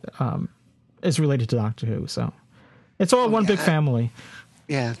obviously is related to Doctor Who, so it's all one big family.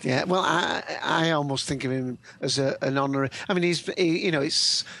 Yeah. Well, I almost think of him as an honorary. I mean,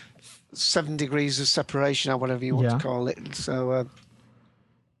 it's 7 degrees of separation or whatever you want to call it. So,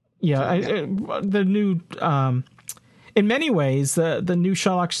 the new. In many ways, the new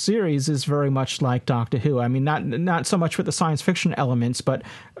Sherlock series is very much like Doctor Who. I mean, not so much with the science fiction elements, but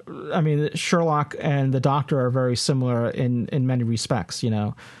I mean, Sherlock and the Doctor are very similar in many respects.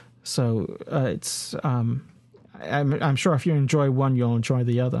 So it's. I'm sure if you enjoy one, you'll enjoy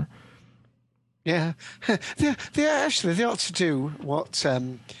the other. Yeah, they ought to do what.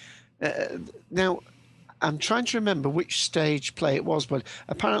 Now, I'm trying to remember which stage play it was, but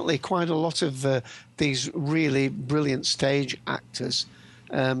apparently quite a lot of these really brilliant stage actors,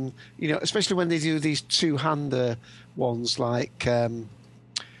 especially when they do these two-hander ones like, I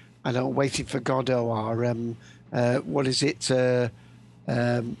don't know, Waiting for Godot or what is it,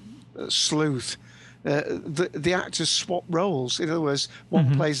 Sleuth. The actors swap roles. In other words,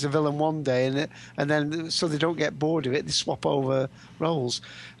 one plays the villain one day, and then so they don't get bored of it, they swap over roles.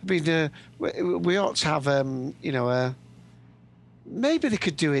 I mean, we ought to have, maybe they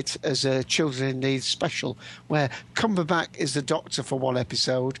could do it as a Children in Need special, where Cumberbatch is the Doctor for one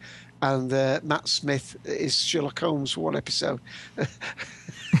episode, and Matt Smith is Sherlock Holmes for one episode.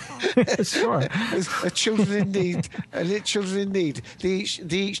 Sure. Children in Need. They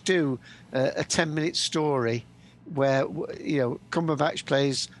each do a 10-minute story where Cumberbatch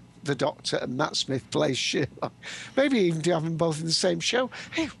plays the Doctor and Matt Smith plays Sherlock. Maybe even do have them both in the same show.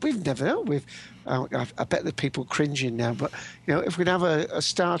 Hey, we've never known. I bet the people cringing now, but if we can have a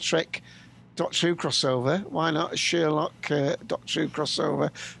Star Trek Doctor Who crossover. Why not a Sherlock Doctor Who crossover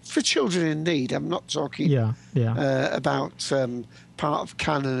for children in need? I'm not talking about part of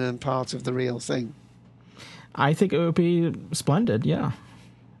canon and part of the real thing. I think it would be splendid. Yeah,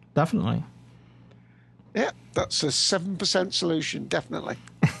 definitely. Yeah, that's a 7% solution, definitely.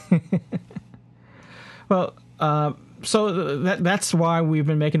 Well, so that's why we've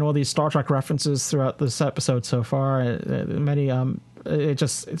been making all these Star Trek references throughout this episode so far. It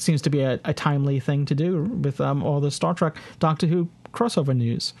seems to be a timely thing to do with all the Star Trek Doctor Who crossover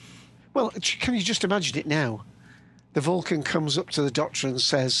news. Well, can you just imagine it now? The Vulcan comes up to the Doctor and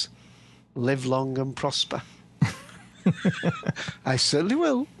says, "Live long and prosper." I certainly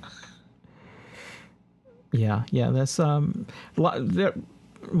will. Yeah. There's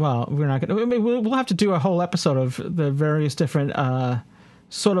well, we're not going to. We'll have to do a whole episode of the various different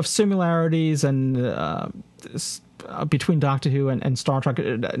sort of similarities and between Doctor Who and Star Trek,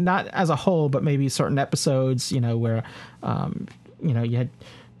 not as a whole, but maybe certain episodes. Where you had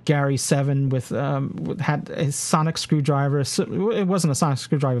Gary Seven had his sonic screwdriver. It wasn't a sonic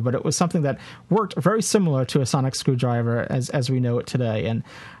screwdriver, but it was something that worked very similar to a sonic screwdriver as we know it today. And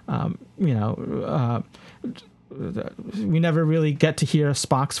we never really get to hear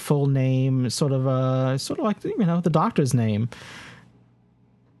Spock's full name, sort of like the Doctor's name.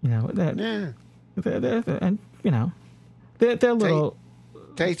 They're little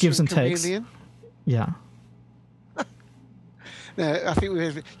gives and takes. Yeah. No, I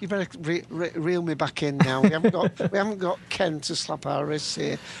think you better reel me back in now. We haven't got Ken to slap our wrists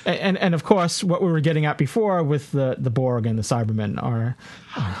here. And of course, what we were getting at before with the Borg and the Cybermen are.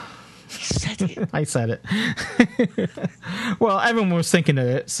 You said it. I said it. Well, everyone was thinking of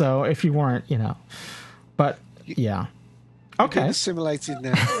it, so if you weren't, But yeah, okay. Assimilated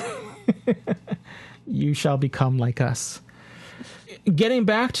now. You shall become like us. Getting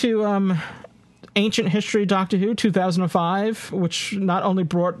back to Ancient History Doctor Who 2005, which not only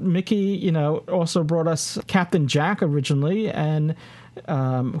brought Mickey, also brought us Captain Jack originally, and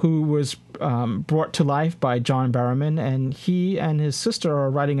who was brought to life by John Barrowman, and he and his sister are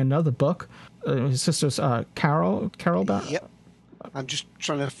writing another book. His sister's Carol. Yep. I'm just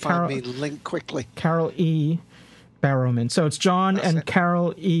trying to find me the link quickly. Carol E. Barrowman. So it's John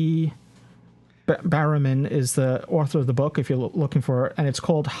Carol E. Barrowman is the author of the book, if you're looking for it, and it's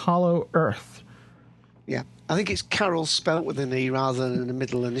called Hollow Earth. Yeah, I think it's Carol spelt with an E rather than a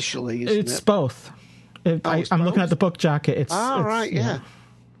middle initial E, isn't it? It's both. I'm looking at the book jacket. Right, yeah.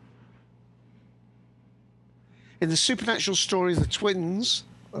 In the supernatural story, the twins,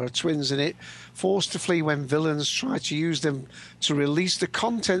 there are twins in it, forced to flee when villains try to use them to release the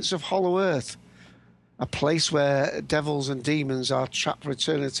contents of Hollow Earth, a place where devils and demons are trapped for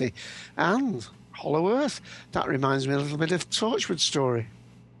eternity. And Hollow Earth, that reminds me a little bit of Torchwood story.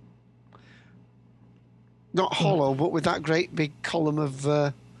 Not hollow, but with that great big column of,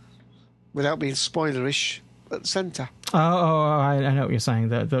 without being spoilerish, at the centre. Oh, I know what you're saying.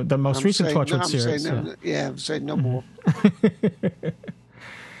 The most recent Torchwood series. I'm saying no more.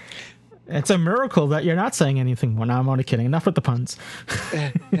 It's a miracle that you're not saying anything more. Now I'm only kidding. Enough with the puns.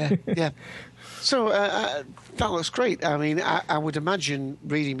 Yeah. So that looks great. I mean, I would imagine,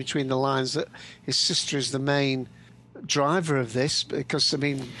 reading between the lines, that his sister is the main driver of this, because I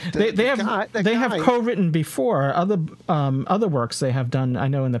mean they have co-written before other works they have done, I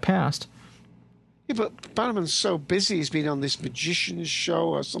know, in the past. Yeah, but Barrowman's so busy. He's been on this magician's show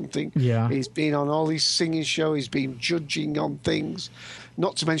or something. Yeah, he's been on all these singing shows. He's been judging on things.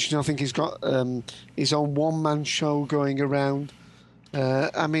 Not to mention, I think he's got his own one-man show going around.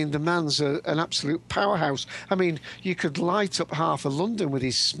 I mean, the man's an absolute powerhouse. I mean, you could light up half of London with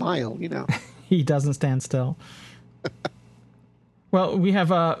his smile, He doesn't stand still. Well, we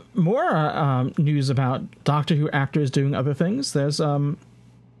have more news about Doctor Who actors doing other things. There's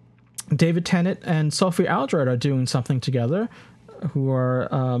David Tennant and Sophie Aldred are doing something together, who are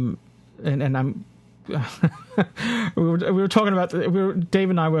and I'm we were talking about Dave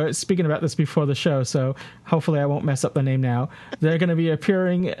and I were speaking about this before the show, so hopefully I won't mess up the name now. They're going to be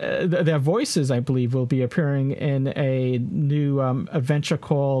appearing, their voices, I believe, will be appearing in a new adventure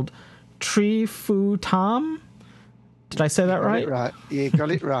called Tree Fu Tam. Did I say that right? Right. You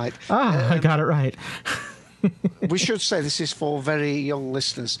got it right. I got it right. We should say this is for very young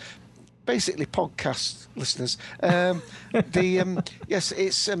listeners, basically podcast listeners. Yes,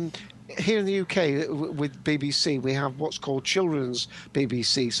 it's here in the UK with BBC. We have what's called children's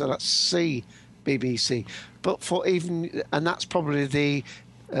BBC, so that's CBBC. But and that's probably the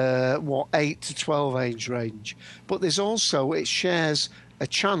 8 to 12 age range. But there's also, it shares a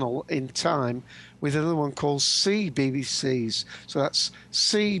channel in time with another one called CBBCs. So that's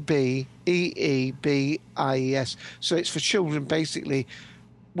CBEEBIES. So it's for children basically,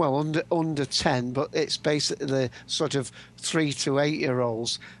 well, under 10, but it's basically the sort of 3 to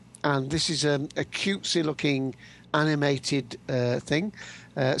 8-year-olds. And this is a cutesy looking animated thing.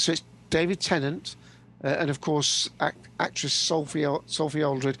 So it's David Tennant. And of course, actress Sophie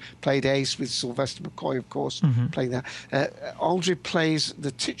Aldred played Ace with Sylvester McCoy, of course, playing that. Aldred plays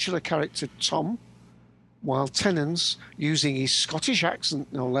the titular character Tom, while Tennant, using his Scottish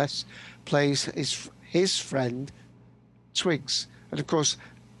accent no less, plays his friend Twigs. And of course,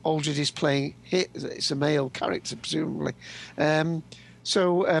 Aldred is playing it's a male character, presumably.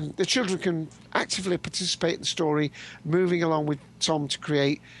 So the children can actively participate in the story, moving along with Tom to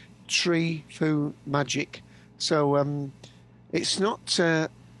create tree foo magic. So it's not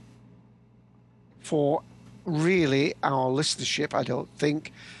for really our listenership, I don't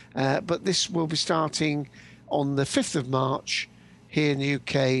think, but this will be starting on the 5th of March here in the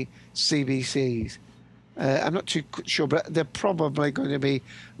UK, CBCs. I'm not too sure, but they're probably going to be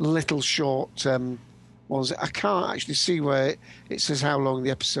little short ones. I can't actually see where it says how long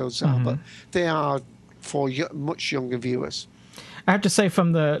the episodes are, but they are for much younger viewers. I have to say,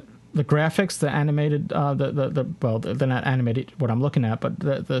 from the graphics, the animated, well, they're not animated, what I'm looking at, but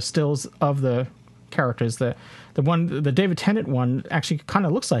the stills of the characters, the David Tennant one actually kind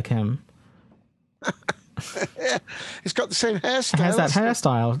of looks like him. Yeah, he's got the same hairstyle. It has that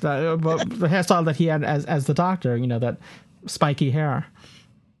hairstyle, the hairstyle that he had as the Doctor, that spiky hair.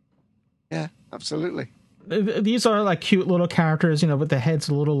 Yeah, absolutely. These are like cute little characters, with the heads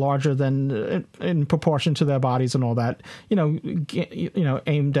a little larger than in proportion to their bodies and all that.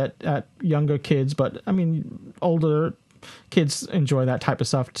 Aimed at younger kids, but I mean, older kids enjoy that type of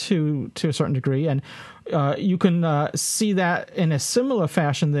stuff to a certain degree. And you can see that in a similar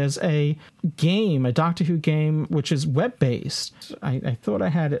fashion. There's a Doctor Who game, which is web-based. I thought I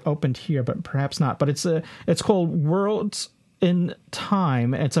had it opened here, but perhaps not. But it's called Worlds in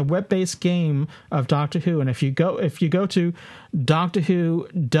Time. It's a web-based game of Doctor Who, and if you go to Doctor Who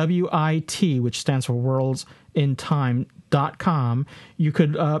WIT, which stands for worldsintime.com, you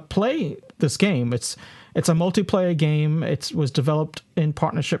could play this game. It's a multiplayer game. It was developed in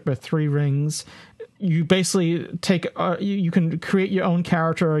partnership with Three Rings. You basically take you can create your own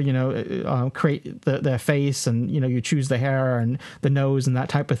character, create their face, and you choose the hair and the nose and that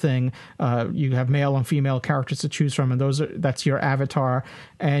type of thing. You have male and female characters to choose from, and that's your avatar,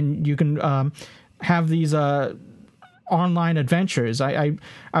 and you can have these online adventures. I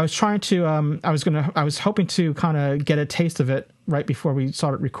was trying to I was hoping to kind of get a taste of it right before we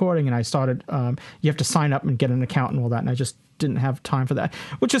started recording, and I started you have to sign up and get an account and all that, and I just didn't have time for that,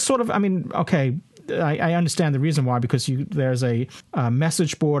 which is sort of, I mean, okay, I understand the reason why, because there's a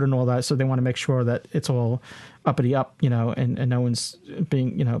message board and all that, so they want to make sure that it's all uppity up, and no one's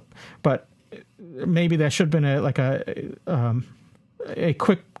being, but maybe there should have been a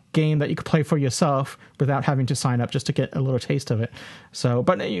quick game that you could play for yourself without having to sign up, just to get a little taste of it. So,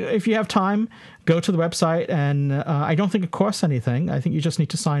 but if you have time, go to the website, and I don't think it costs anything. I think you just need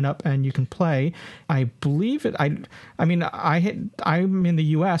to sign up and you can play. I believe it. I'm in the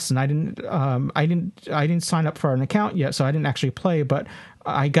US, and I didn't sign up for an account yet, so I didn't actually play, but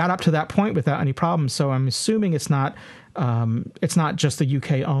I got up to that point without any problems. So I'm assuming it's not just the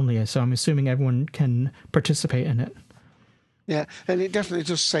UK only. So I'm assuming everyone can participate in it. Yeah, and it definitely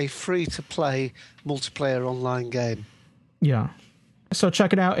does say free to play multiplayer online game. Yeah. So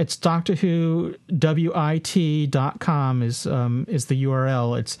check it out. It's DoctorWhoWIT.com is the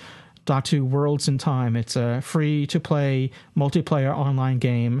URL. It's Doctor Who Worlds in Time. It's a free to play multiplayer online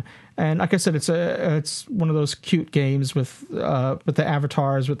game. And like I said, it's one of those cute games with the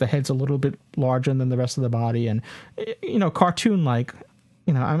avatars with the heads a little bit larger than the rest of the body, and cartoon like.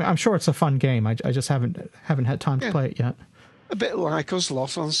 I'm sure it's a fun game. I just haven't had time to play it yet. A bit like us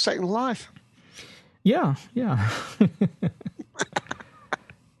lot on Second Life. Yeah.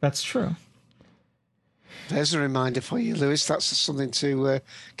 That's true. There's a reminder for you, Lewis. That's something to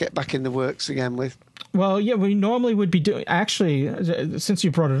get back in the works again with. Well, yeah, we normally would be doing... Actually, since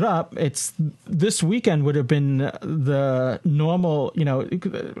you brought it up, this weekend would have been the normal...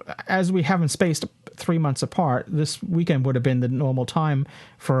 as we haven't spaced 3 months apart, this weekend would have been the normal time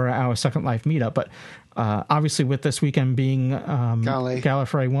for our Second Life meetup. But obviously, with this weekend being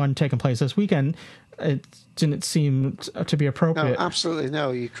Gallifrey 1 taking place this weekend, it didn't seem to be appropriate. No, absolutely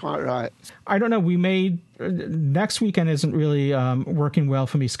no. You're quite right. I don't know. Next weekend isn't really working well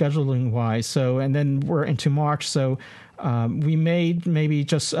for me scheduling wise. So, and then we're into March. So we may maybe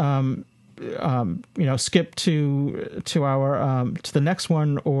just skip to our to the next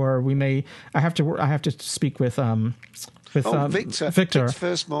one, or we may. I have to speak with Victor. It's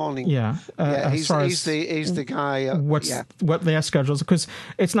first morning. Yeah, he's the guy. What their schedules, because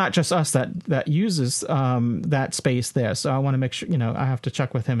it's not just us that uses that space there. So I want to make sure, I have to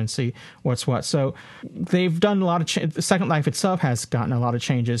check with him and see what's what. So they've done a lot of Second Life itself has gotten a lot of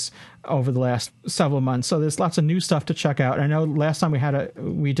changes over the last several months. So there's lots of new stuff to check out. I know last time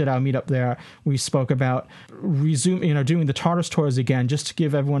we did our meetup there, we spoke about doing the TARDIS tours again, just to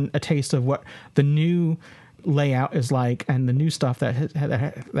give everyone a taste of what the new layout is like and the new stuff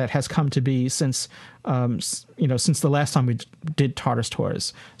that has come to be since since the last time we did TARDIS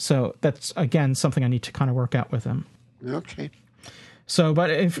tours. So that's again something I need to kind of work out with them. Okay. So, but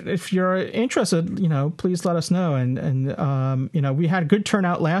if you're interested, please let us know. And we had a good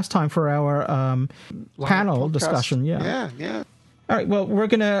turnout last time for our panel discussion. Yeah. All right. Well, we're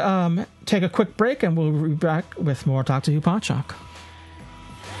gonna take a quick break, and we'll be back with more Doctor Who Podshock.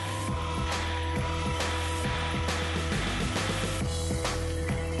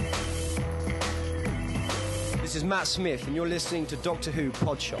 This is Matt Smith, and you're listening to Doctor Who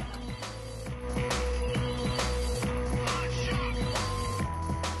Podshock.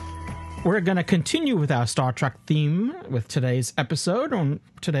 We're going to continue with our Star Trek theme with today's episode. On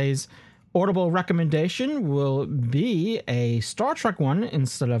today's Audible recommendation will be a Star Trek one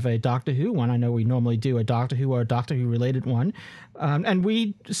instead of a Doctor Who one. I know we normally do a Doctor Who or a Doctor Who related one. And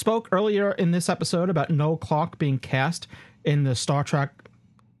we spoke earlier in this episode about Noel Clarke being cast in the Star Trek,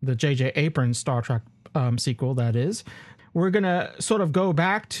 the J.J. Abrams Star Trek sequel, that is. We're going to sort of go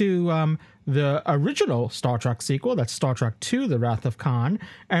back to the original Star Trek sequel, that's Star Trek II, The Wrath of Khan,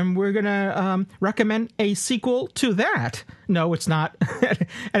 and we're going to recommend a sequel to that. No, it's not.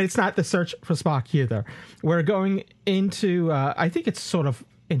 And it's not The Search for Spock either. We're going into, I think it's sort of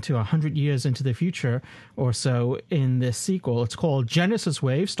into 100 years into the future or so in this sequel. It's called Genesis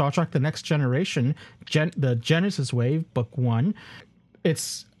Wave, Star Trek The Next Generation, the Genesis Wave, Book 1.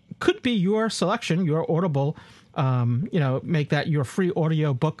 It's could be your selection, your Audible, make that your free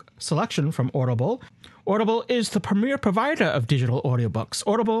audio book selection from Audible. Audible is the premier provider of digital audiobooks.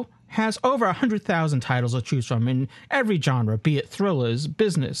 Audible has over 100,000 titles to choose from in every genre, be it thrillers,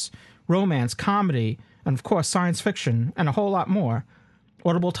 business, romance, comedy, and of course science fiction, and a whole lot more.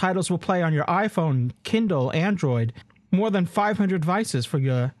 Audible titles will play on your iPhone, Kindle, Android, more than 500 devices for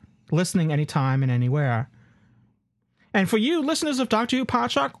your listening anytime and anywhere. And for you, listeners of Doctor Who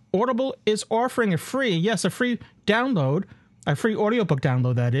Podshock, Audible is offering a free download, a free audiobook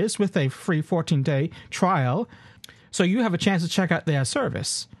download, that is, with a free 14-day trial. So you have a chance to check out their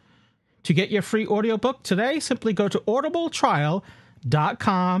service. To get your free audiobook today, simply go to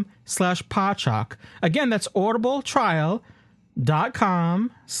audibletrial.com/Podshock. Again, that's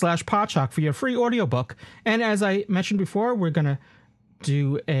audibletrial.com/Podshock for your free audiobook. And as I mentioned before, we're going to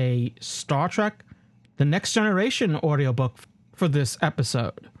do a Star Trek The Next Generation audiobook for this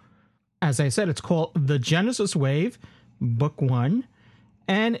episode. As I said, it's called The Genesis Wave, Book 1,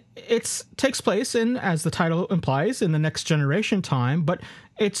 and it takes place in, as the title implies, in the Next Generation time, but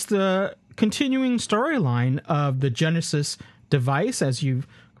it's the continuing storyline of the Genesis device as we've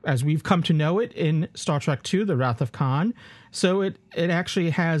come to know it in Star Trek II, The Wrath of Khan. So it actually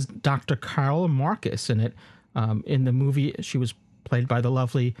has Dr. Carol Marcus in it. In the movie, she was played by the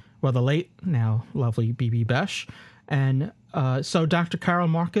late, now lovely B.B. Besh. And so Dr. Carol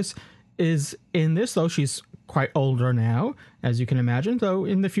Marcus is in this, though she's quite older now, as you can imagine, though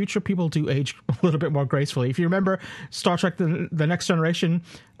in the future people do age a little bit more gracefully. If you remember Star Trek The Next Generation,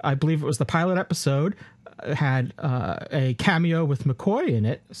 I believe it was the pilot episode, had a cameo with McCoy in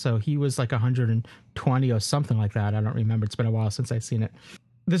it, so he was like 120 or something like that. I don't remember. It's been a while since I've seen it.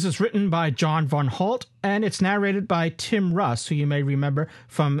 This is written by John Von Holt, and it's narrated by Tim Russ, who you may remember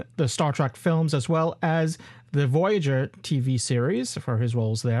from the Star Trek films as well as the Voyager TV series for his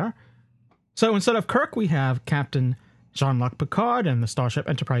roles there. So instead of Kirk, we have Captain Jean-Luc Picard and the Starship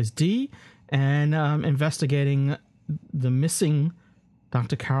Enterprise D, and investigating the missing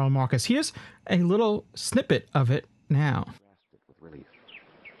Dr. Carol Marcus. Here's a little snippet of it now.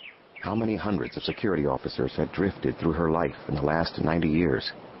 How many hundreds of security officers had drifted through her life in the last 90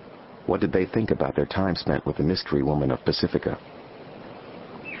 years? What did they think about their time spent with the mystery woman of Pacifica?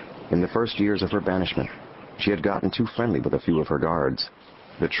 In the first years of her banishment, she had gotten too friendly with a few of her guards.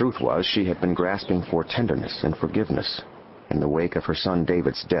 The truth was she had been grasping for tenderness and forgiveness in the wake of her son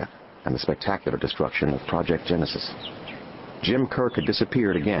David's death and the spectacular destruction of Project Genesis. Jim Kirk had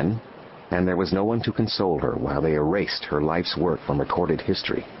disappeared again, and there was no one to console her while they erased her life's work from recorded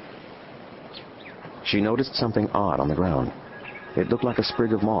history. She noticed something odd on the ground. It looked like a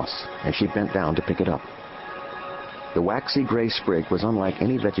sprig of moss, and she bent down to pick it up. The waxy gray sprig was unlike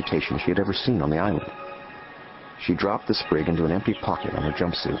any vegetation she had ever seen on the island. She dropped the sprig into an empty pocket on her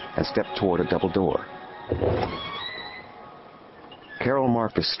jumpsuit and stepped toward a double door. Carol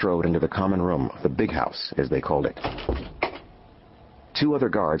Marcus strode into the common room of the big house, as they called it. 2 other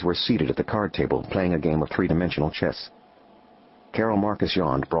guards were seated at the card table playing a game of 3-dimensional chess. Carol Marcus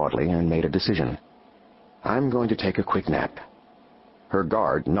yawned broadly and made a decision. "I'm going to take a quick nap." Her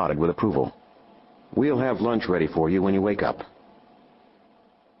guard nodded with approval. "We'll have lunch ready for you when you wake up."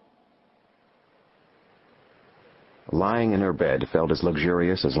 Lying in her bed felt as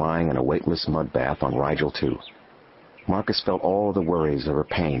luxurious as lying in a weightless mud bath on Rigel 2. Marcus felt all the worries of her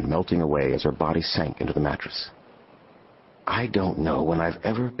pain melting away as her body sank into the mattress. "I don't know when I've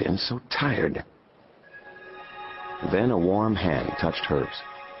ever been so tired." Then a warm hand touched hers.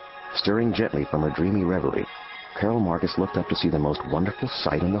 Stirring gently from her dreamy reverie, Carol Marcus looked up to see the most wonderful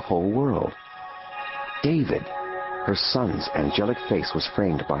sight in the whole world. David! Her son's angelic face was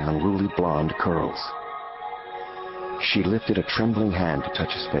framed by unruly blonde curls. She lifted a trembling hand to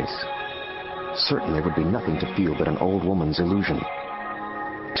touch his face. Certain there would be nothing to feel but an old woman's illusion.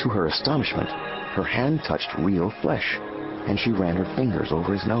 To her astonishment, her hand touched real flesh, and she ran her fingers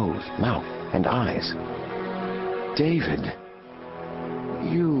over his nose, mouth, and eyes. "David,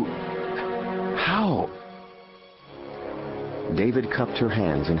 you... how?" David cupped her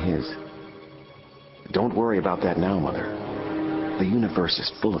hands in his. "Don't worry about that now, Mother. The universe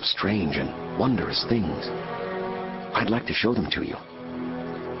is full of strange and wondrous things. I'd like to show them to you.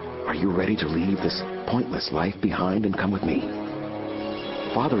 Are you ready to leave this pointless life behind and come with me?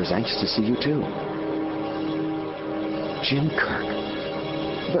 Father is anxious to see you, too." "Jim Kirk.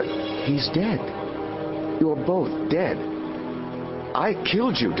 But he's dead. You're both dead." "I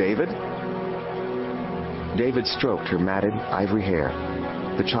killed you, David." David stroked her matted, ivory hair,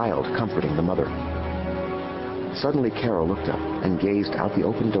 the child comforting the mother. Suddenly Carol looked up and gazed out the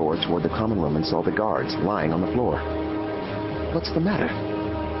open door toward the common room and saw the guards lying on the floor. "What's the matter?"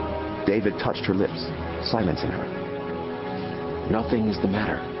 David touched her lips, silencing her. "Nothing is the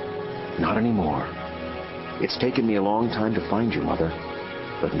matter. Not anymore. It's taken me a long time to find you, Mother,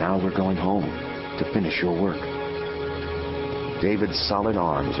 but now we're going home to finish your work." David's solid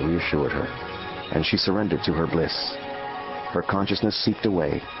arms reassured her, and she surrendered to her bliss. Her consciousness seeped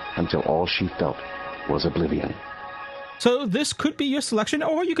away until all she felt was oblivion. So this could be your selection,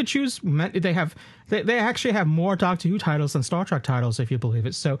 or you could choose. They actually have more Doctor Who titles than Star Trek titles, if you believe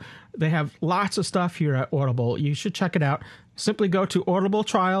it. So they have lots of stuff here at Audible. You should check it out. Simply go to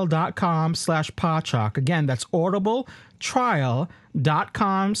audibletrial.com/Podshock. Again, that's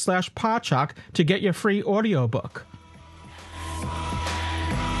audibletrial.com/Podshock to get your free audiobook.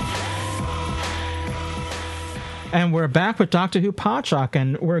 And we're back with Doctor Who Podshock,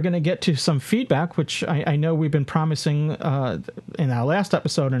 and we're going to get to some feedback, which I know we've been promising in our last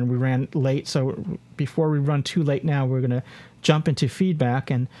episode, and we ran late. So before we run too late now, we're going to jump into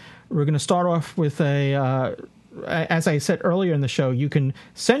feedback, and we're going to start off with as I said earlier in the show, you can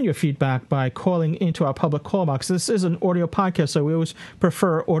send your feedback by calling into our public call box. This is an audio podcast, so we always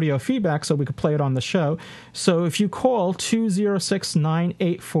prefer audio feedback so we can play it on the show. So if you call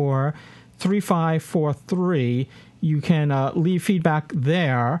 206-984-3543, you can leave feedback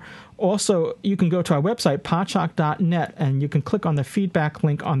there. Also, you can go to our website, podshock.net, and you can click on the feedback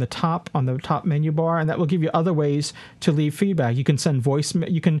link on the top menu bar, and that will give you other ways to leave feedback. You can send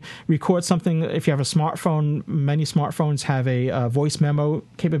you can record something. If you have a smartphone, many smartphones have a voice memo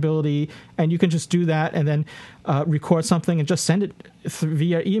capability, and you can just do that and then record something and just send it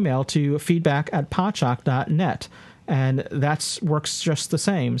via email to feedback@podshock.net. And that works just the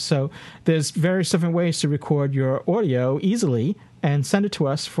same. So there's various different ways to record your audio easily and send it to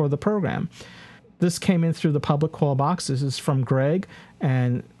us for the program. This came in through the public call box. This is from Greg,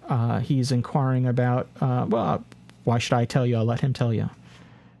 and he's inquiring about, why should I tell you? I'll let him tell you.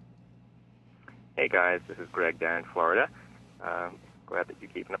 Hey, guys. This is Greg down in Florida. Glad that you're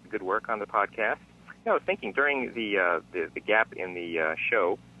keeping up the good work on the podcast. I was thinking during the gap in the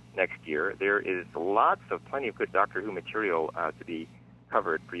show next year, there is plenty of good Doctor Who material to be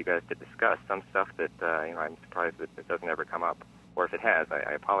covered for you guys to discuss. Some stuff that I'm surprised that it doesn't ever come up, or if it has,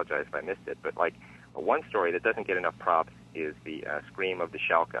 I apologize if I missed it. But like one story that doesn't get enough props is the Scream of the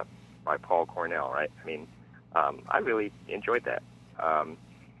Shalka by Paul Cornell. Right? I mean, I really enjoyed that. Of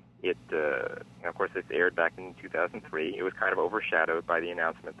course, this aired back in 2003. It was kind of overshadowed by the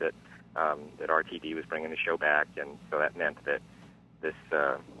announcement that RTD was bringing the show back, and so that meant that this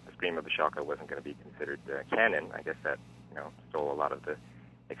Scream of the Shalka wasn't going to be considered canon. I guess that stole a lot of the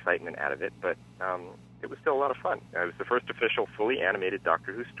excitement out of it, but it was still a lot of fun. It was the first official fully animated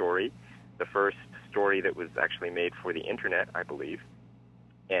Doctor Who story, the first story that was actually made for the internet, I believe,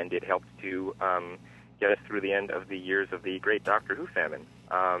 and it helped to get us through the end of the years of the great Doctor Who famine.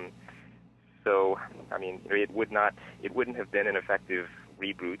 So, I mean, it wouldn't have been an effective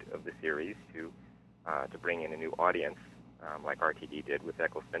reboot of the series to bring in a new audience like RTD did with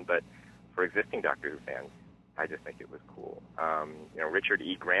Eccleston, but for existing Doctor Who fans, I just think it was cool. Richard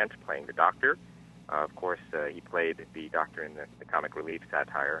E. Grant playing the Doctor. Of course, he played the Doctor in the comic relief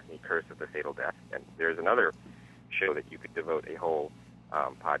satire, The Curse of the Fatal Death. And there's another show that you could devote a whole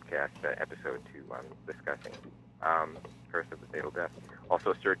podcast episode to discussing, Curse of the Fatal Death.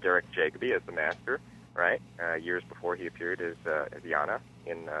 Also, Sir Derek Jacobi as the Master, right? Years before he appeared as Yana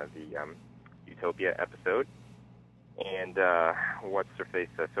in the Utopia episode. And what's her face?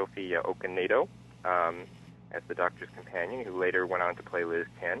 Sophie Okonedo as the Doctor's companion, who later went on to play Liz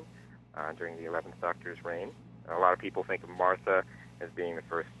 10 during the 11th Doctor's reign. A lot of people think of Martha as being the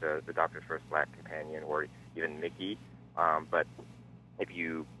Doctor's first black companion, or even Mickey. But if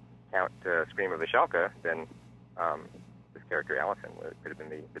you count Scream of the Shalka, then this character, Allison, could have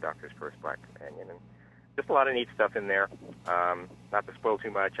been the Doctor's first black companion. And just a lot of neat stuff in there. Not to spoil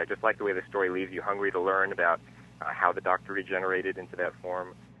too much, I just like the way the story leaves you hungry to learn about how the Doctor regenerated into that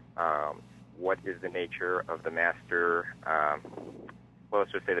form. What is the nature of the Master? Well,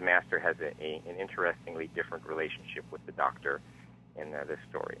 let's just say the Master has an interestingly different relationship with the Doctor in this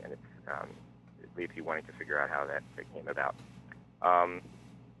story, and it leaves you wanting to figure out how that came about.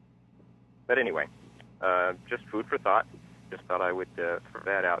 But anyway, just food for thought. Just thought I would throw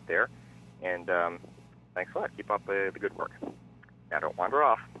that out there. And thanks a lot. Keep up the good work. Now, don't wander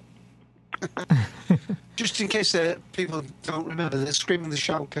off. Just in case people don't remember, the Scream of the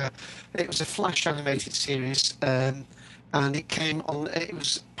Shalka, it was a Flash animated series, and it came on. It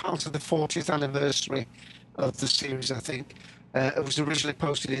was part of the 40th anniversary of the series, I think. It was originally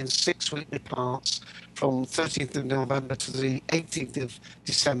posted in 6 weekly parts from 13th of November to the 18th of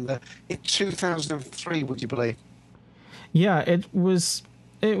December in 2003. Would you believe? Yeah, it was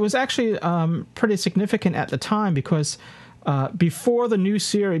actually pretty significant at the time because. Before the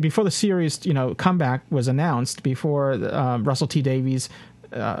series, comeback was announced, before Russell T Davies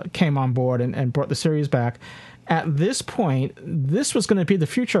came on board and brought the series back, at this point, this was going to be the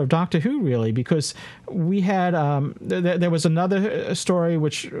future of Doctor Who, really, because we had there was another story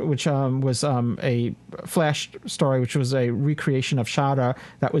which was a Flash story, which was a recreation of Shada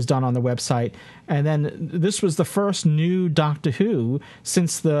that was done on the website, and then this was the first new Doctor Who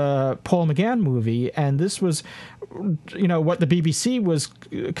since the Paul McGann movie, and this was, what the BBC was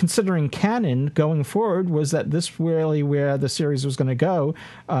considering canon going forward, was that this really where the series was going to go,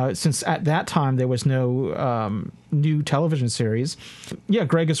 since at that time there was no new television series. Yeah,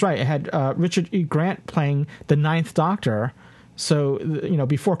 Greg is right. It had Richard E. Grant playing the 9th Doctor. So,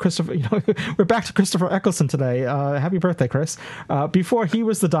 before Christopher, we're back to Christopher Eccleston today. Happy birthday, Chris. Before he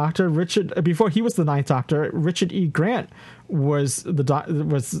was the Doctor, before he was the 9th Doctor, Richard E. Grant was the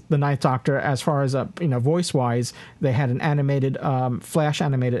 9th Doctor. As far as voice wise, they had an animated, Flash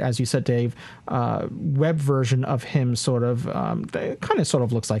animated, as you said, Dave, web version of him. Sort of, kind of, sort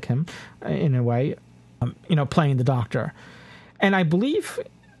of looks like him in a way, playing the Doctor. And I believe,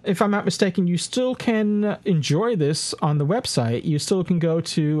 if I'm not mistaken, you still can enjoy this on the website. You still can go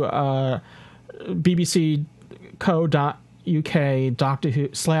to bbc.co.uk Doctor Who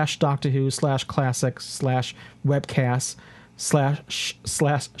 /webcast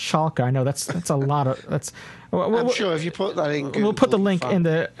 /Schalke. I know that's a lot of that's. I'm sure if you put that in Google, we'll put the link in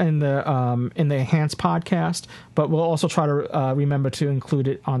the enhanced podcast, but we'll also try to remember to include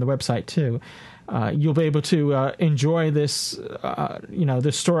it on the website too. You'll be able to enjoy this,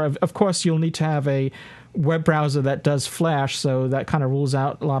 this story. Of course, you'll need to have a web browser that does Flash, so that kind of rules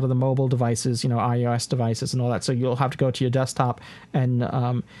out a lot of the mobile devices, iOS devices and all that. So you'll have to go to your desktop and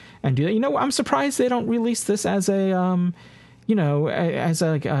do that. I'm surprised they don't release this as a, an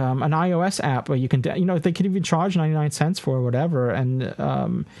iOS app where you can, they could even charge 99 cents for or whatever,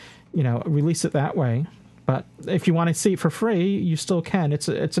 and release it that way. But if you want to see it for free, you still can. It's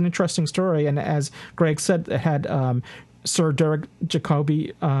an interesting story, and as Greg said, it had Sir Derek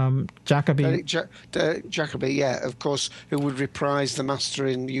Jacobi, yeah, of course, who would reprise the Master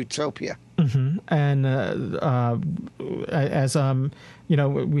in Utopia. Mm-hmm. And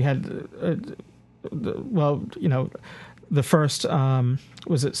we had, the first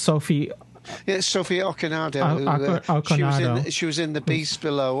was it Sophie. Yeah, Sophie Okonedo. She was in The Beast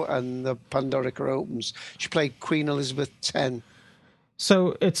Below and The Pandorica Opens. She played Queen Elizabeth X.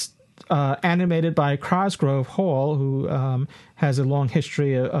 So it's animated by Cosgrove Hall, who has a long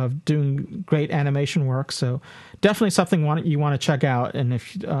history of doing great animation work. So definitely something you want to check out. And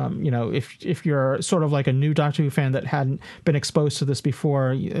if if you're sort of like a new Doctor Who fan that hadn't been exposed to this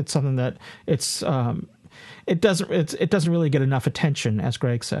before, it's something that it doesn't really get enough attention, as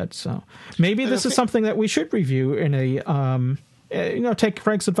Greg said. So maybe this is something that we should review in a take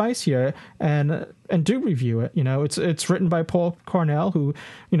Greg's advice here and do review it. It's written by Paul Cornell, who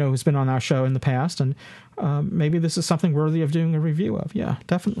who's been on our show in the past, and maybe this is something worthy of doing a review of. Yeah,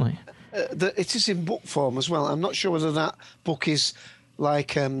 definitely. It is in book form as well. I'm not sure whether that book is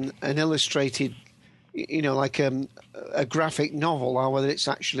like an illustrated, like a graphic novel, or whether it's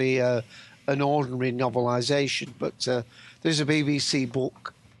actually an ordinary novelisation. But there's a BBC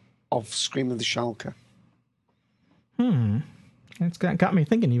book of Scream of the Shalka. It's got me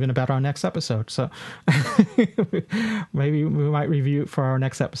thinking even about our next episode. So maybe we might review it for our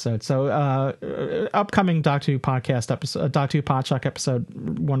next episode. So upcoming Doctor Who podcast episode, Doctor Who Podshock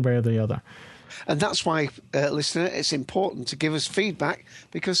episode, one way or the other. And that's why, listener, it's important to give us feedback,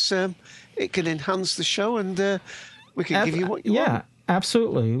 because it can enhance the show, and we can give you what you want. Yeah,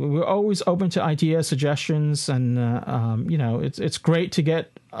 absolutely. We're always open to ideas, suggestions, and it's great to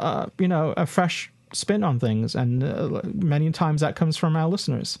get a fresh spin on things, and many times that comes from our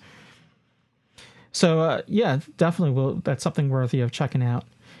listeners. So definitely that's something worthy of checking out.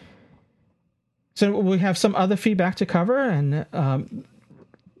 So we have some other feedback to cover, and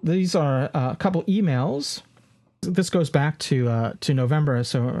these are a couple emails. This goes back to November,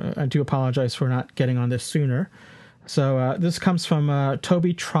 so I do apologize for not getting on this sooner. So this comes from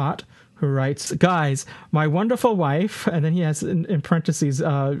Toby Trott, who writes, "Guys, my wonderful wife," and then he has in parentheses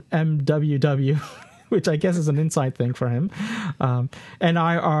MWW, which I guess is an inside thing for him, and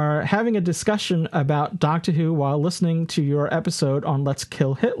I are having a discussion about Doctor Who while listening to your episode on Let's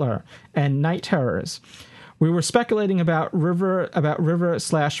Kill Hitler and Night Terrors. We were speculating about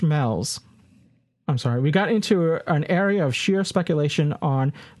River/Mel's. I'm sorry. We got into an area of sheer speculation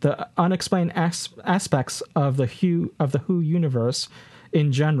on the unexplained aspects of the Who universe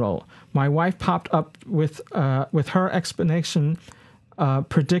in general. My wife popped up with her explanation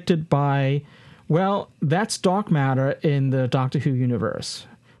predicted by, well, that's dark matter in the Doctor Who universe.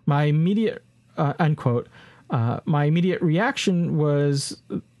 My immediate unquote. My immediate reaction was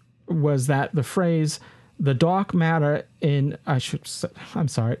that the phrase "the dark matter in"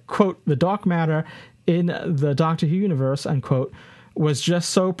 quote, "the dark matter in the Doctor Who universe" unquote, was just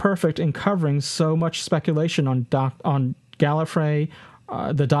so perfect in covering so much speculation on Gallifrey,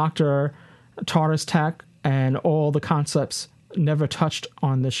 the Doctor, TARDIS tech, and all the concepts never touched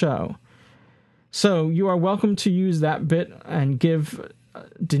on the show. So you are welcome to use that bit and give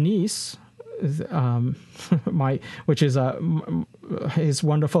Denise, which is his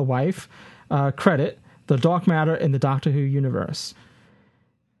wonderful wife, credit. The dark matter in the Doctor Who universe.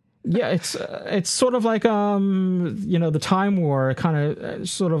 Yeah, it's sort of like the Time War, kind of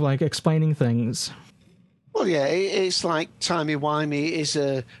sort of like explaining things. Well, yeah, it's like timey-wimey is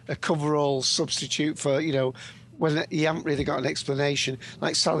a coverall substitute for, when you haven't really got an explanation.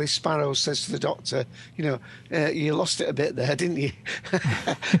 Like Sally Sparrow says to the Doctor, you lost it a bit there, didn't you?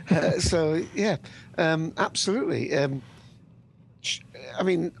 So, yeah, absolutely. I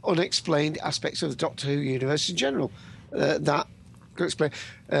mean, unexplained aspects of the Doctor Who universe in general. That could explain.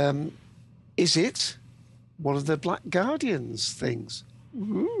 Is it one of the Black Guardians things?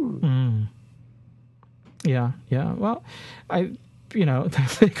 Ooh. Yeah. Well,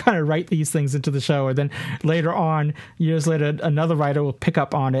 they kind of write these things into the show, and then later on, years later, another writer will pick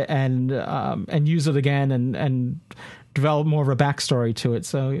up on it and use it again and develop more of a backstory to it.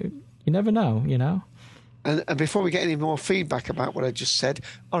 So you never know. And before we get any more feedback about what I just said,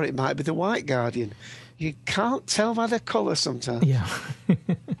 or it might be the White Guardian. You can't tell by the colour sometimes. Yeah.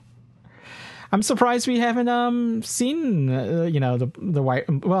 I'm surprised we haven't seen the white.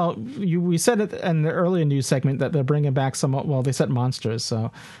 Well, we said it in the earlier news segment that they're bringing back some. Well, they said monsters,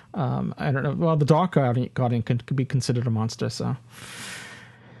 so I don't know. Well, the Dark Guardian could be considered a monster. So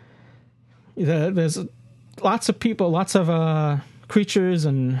there's lots of people, lots of creatures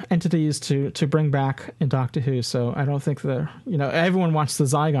and entities to bring back in Doctor Who. So I don't think everyone wants the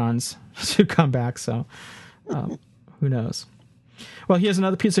Zygons to come back. So who knows? Well, here's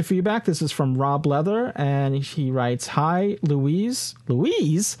another piece of feedback. This is from Rob Leather, and he writes, "Hi, Louise."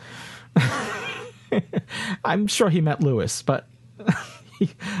 Louise? I'm sure he meant Lewis, but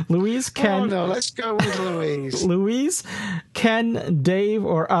Louise, Ken... Oh, no, let's go with Louise. Louise, Ken, Dave,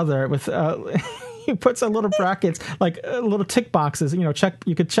 or other with... he puts a little brackets, like little tick boxes, check.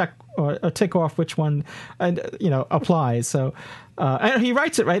 You could check or tick off which one, and applies. So, and he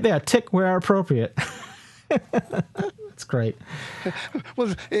writes it right there: tick where appropriate. That's great.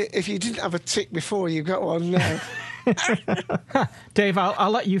 Well, if you didn't have a tick before, you've got one now. Dave,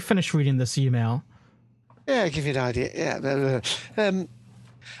 I'll let you finish reading this email. Yeah, I'll give you an idea. Yeah.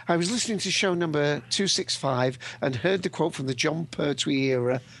 I was listening to show number 265 and heard the quote from the John Pertwee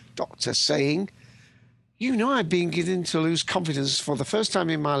era doctor saying, I've been beginning to lose confidence for the first time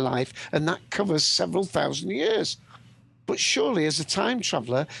in my life, and that covers several thousand years. But surely, as a time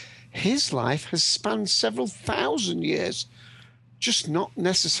traveller, his life has spanned several thousand years, just not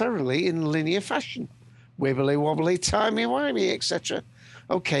necessarily in linear fashion. Wibbly-wobbly, timey-wimey, etc.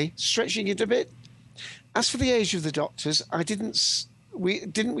 Okay, stretching it a bit. As for the age of the doctors,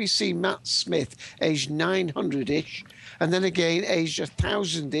 didn't we see Matt Smith aged 900-ish, and then again aged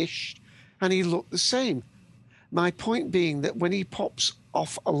 1,000-ish, and he looked the same? My point being that when he pops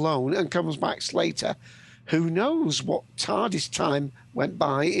off alone and comes back later, who knows what TARDIS time went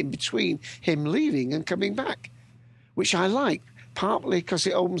by in between him leaving and coming back, which I like, partly because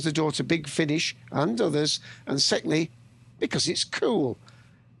it opens the door to Big Finish and others, and secondly, because it's cool.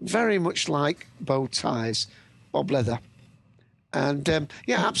 Very much like bow ties, Bob Leather. And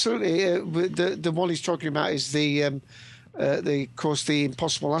absolutely. The one he's talking about is the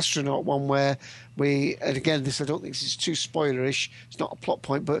Impossible Astronaut one, where and again, I don't think this is too spoilerish. It's not a plot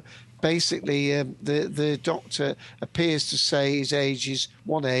point, but basically, the doctor appears to say his age is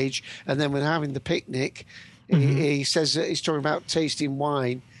one age, and then when having the picnic, he says that he's talking about tasting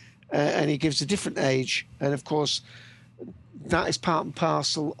wine, and he gives a different age, and of course, that is part and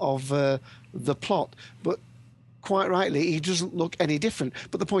parcel of the plot, but. Quite rightly, he doesn't look any different.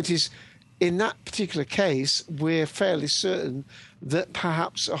 But the point is, in that particular case, we're fairly certain that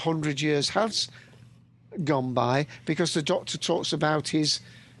perhaps 100 years has gone by, because the doctor talks about his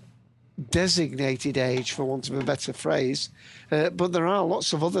designated age, for want of a better phrase. But there are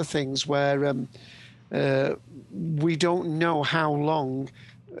lots of other things where we don't know how long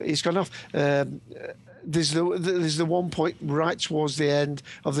he's gone off. There's the one point right towards the end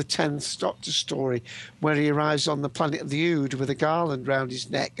of the 10th Doctor story where he arrives on the planet of the Ood with a garland round his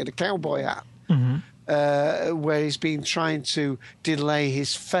neck and a cowboy hat, where he's been trying to delay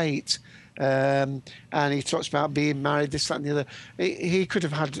his fate. And he talks about being married, this, that, and the other. He could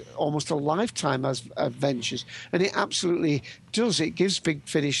have had almost a lifetime as adventures, and it absolutely does. It gives Big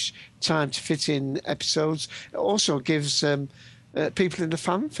Finish time to fit in episodes. It also gives people in the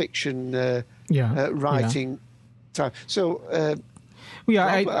fan fiction writing time. So,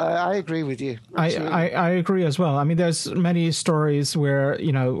 Rob, I agree with you. I agree as well. I mean, there's many stories where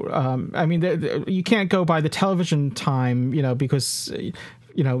you can't go by the television time, because.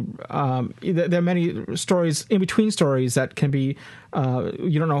 There are many stories in between stories that can be,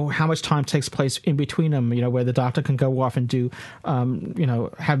 you don't know how much time takes place in between them, where the doctor can go off and do,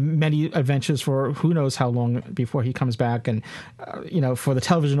 have many adventures for who knows how long before he comes back. And, for the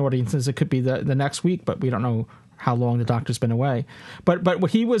television audiences, it could be the next week, but we don't know how long the doctor's been away. But what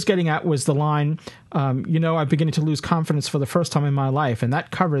he was getting at was the line, I'm beginning to lose confidence for the first time in my life. And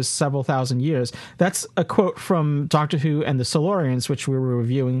that covers several thousand years. That's a quote from Doctor Who and the Silurians, which we were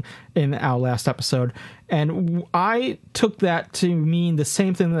reviewing in our last episode. And I took that to mean the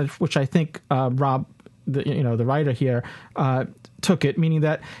same thing which I think Rob, the writer here, took it, meaning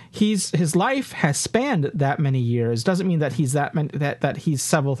that his life has spanned that many years. Doesn't mean that he's that he's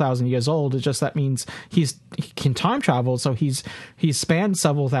several thousand years old. It just that means he can time travel. So he's spanned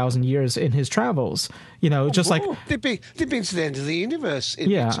several thousand years in his travels. Like they've been to the end of the universe in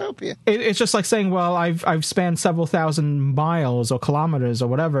Utopia. It's just like saying, well, I've spanned several thousand miles or kilometers or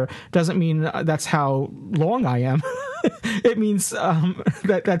whatever. Doesn't mean that's how long I am. It means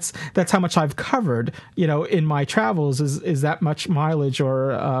that's how much I've covered. In my travels is that much mileage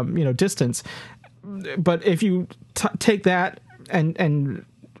or distance. But if you take that and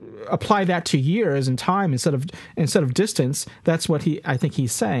apply that to years and time instead of distance, that's what I think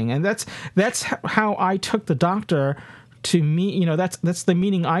he's saying, and that's how I took the doctor to me. That's the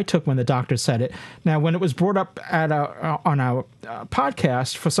meaning I took when the doctor said it. Now, when it was brought up on our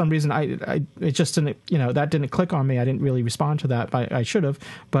podcast, for some reason it just didn't that didn't click on me. I didn't really respond to that. I should have,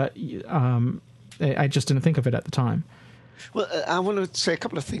 but I just didn't think of it at the time. Well, I want to say a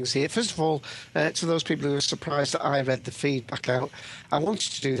couple of things here. First of all, to those people who are surprised that I read the feedback out, I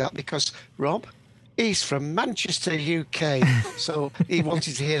wanted to do that because Rob, he's from Manchester, UK, so he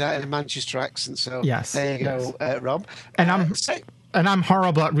wanted to hear that in a Manchester accent. So yes, there you go, Rob. And I'm And I'm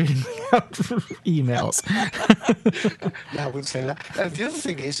horrible at reading out emails. No, I wouldn't say that. The other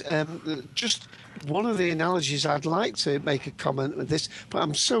thing is, just one of the analogies I'd like to make a comment with this, but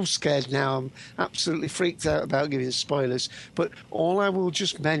I'm so scared now. I'm absolutely freaked out about giving spoilers. But all I will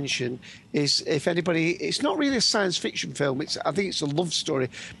just mention is, if anybody, it's not really a science fiction film. I think it's a love story.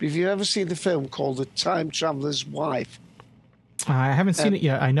 But have you ever seen the film called The Time Traveler's Wife? I haven't seen it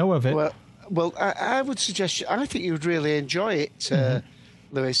yet. I know of it. Well, I would suggest, I think you would really enjoy it,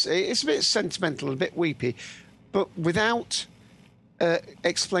 Lewis. It's a bit sentimental, a bit weepy, but without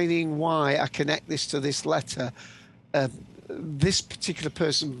explaining why I connect this to this letter, this particular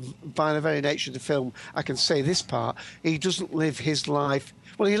person, by the very nature of the film, I can say this part, he doesn't live his life.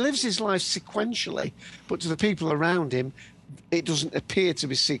 Well, he lives his life sequentially, but to the people around him, it doesn't appear to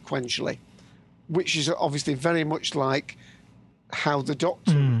be sequentially, which is obviously very much like how the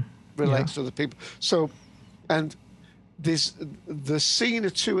Doctor relates to other people. So, and there's the scene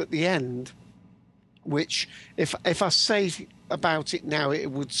or two at the end, which if I say about it now, it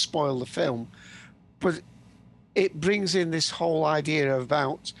would spoil the film, but it brings in this whole idea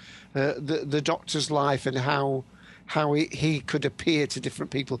about the Doctor's life and how he could appear to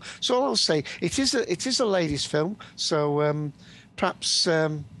different people. So all I'll say, it is a ladies' film. So perhaps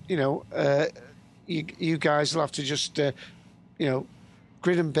you guys will have to just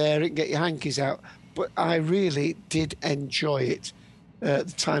grin and bear it and get your hankies out. But I really did enjoy it, The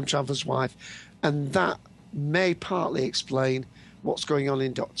Time Traveler's Wife, and that may partly explain what's going on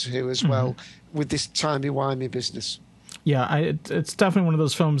in Doctor Who as well with this timey-wimey business. Yeah, it's definitely one of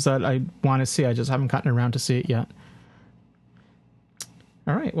those films that I want to see. I just haven't gotten around to see it yet.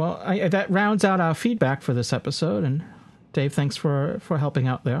 All right, well, that rounds out our feedback for this episode, and Dave, thanks for helping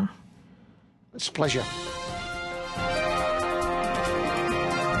out there. It's a pleasure.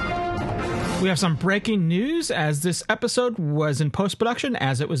 We have some breaking news, as this episode was in post-production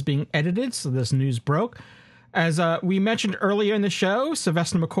as it was being edited, so this news broke. As we mentioned earlier in the show,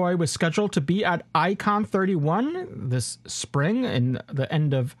 Sylvester McCoy was scheduled to be at Icon 31 this spring, in the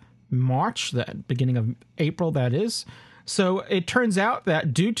end of March, the beginning of April, that is. So it turns out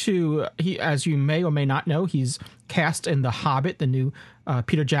that due to, as you may or may not know, he's cast in The Hobbit, the new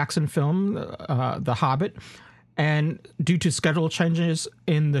Peter Jackson film, The Hobbit. And due to schedule changes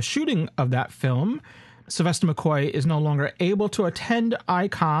in the shooting of that film, Sylvester McCoy is no longer able to attend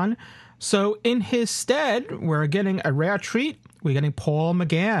Icon. So in his stead, we're getting a rare treat. We're getting Paul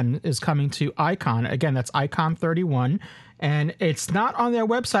McGann is coming to Icon. Again, that's Icon 31. And it's not on their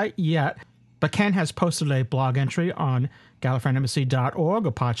website yet, but Ken has posted a blog entry on GallifreyAndEmbassy.org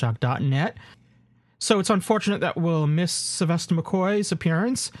or Podshock.net. So it's unfortunate that we'll miss Sylvester McCoy's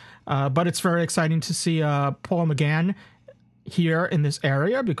appearance, but it's very exciting to see Paul McGann here in this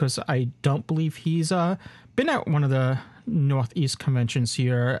area, because I don't believe he's been at one of the Northeast conventions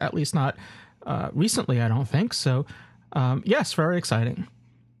here, at least not recently, I don't think. So, yes, very exciting.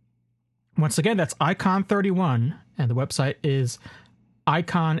 Once again, that's Icon 31, and the website is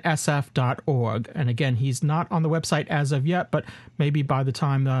iconsf.org. And again, he's not on the website as of yet, but maybe by the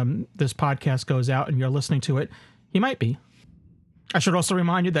time this podcast goes out and you're listening to it, he might be. I should also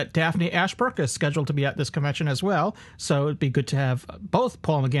remind you that Daphne Ashbrook is scheduled to be at this convention as well, so it'd be good to have both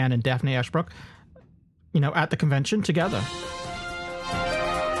Paul McGann and Daphne Ashbrook, at the convention together.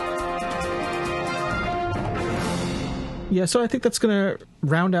 Yeah, so I think that's going to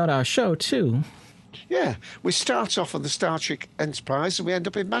round out our show, too. Yeah, we start off on the Star Trek Enterprise and we end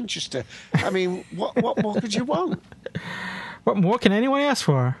up in Manchester. I mean, what more could you want? What more can anyone ask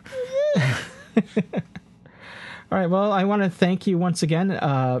for? Yeah. All right, well, I want to thank you once again,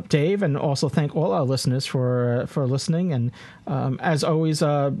 Dave, and also thank all our listeners for listening. And as always,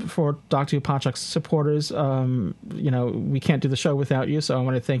 for Doctor Who Podshock supporters, we can't do the show without you, so I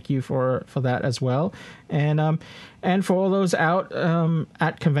want to thank you for that as well. And for all those out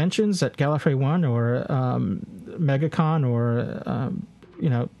at conventions at Gallifrey 1 or MegaCon or,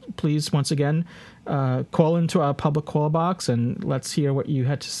 please, once again, call into our public call box and let's hear what you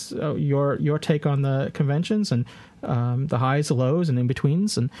had to your take on the conventions and the highs, the lows, and in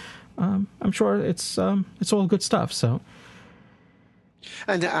betweens. And I'm sure it's all good stuff. So,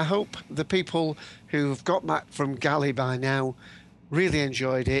 and I hope the people who've got back from Galley by now really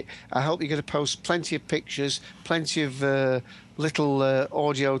enjoyed it. I hope you're going to post plenty of pictures, plenty of little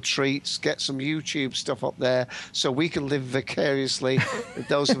audio treats, get some YouTube stuff up there so we can live vicariously with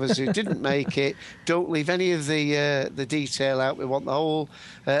those of us who didn't make it. Don't leave any of the detail out. We want the whole...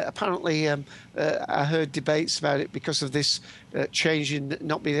 apparently, I heard debates about it because of this change in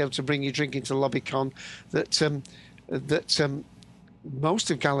not being able to bring your drink into LobbyCon, that most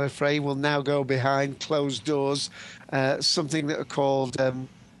of Gallifrey will now go behind closed doors, something that are called,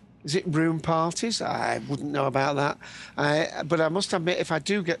 is it room parties? I wouldn't know about that. But I must admit, if I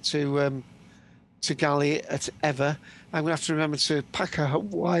do get to Galley at ever, I'm going to have to remember to pack a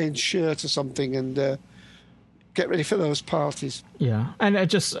Hawaiian shirt or something and get ready for those parties. Yeah, and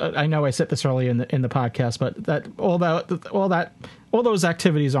I know I said this earlier in the podcast, but all those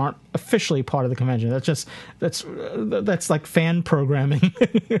activities aren't officially part of the convention. That's like fan programming.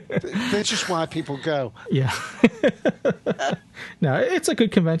 That's just why people go. Yeah. No, it's a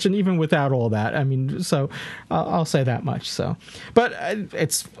good convention even without all that. I mean, so I'll say that much. So, but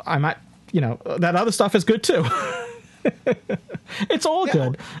that other stuff is good too. It's all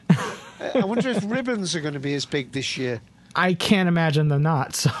good. I wonder if ribbons are going to be as big this year. I can't imagine them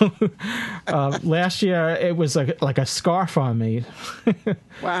not. So last year it was like a scarf on me.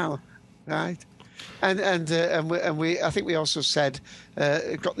 Wow, right. And we I think we also said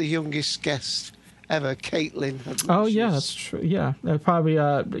got the youngest guest ever, Caitlin. Oh yeah, that's true. Yeah, probably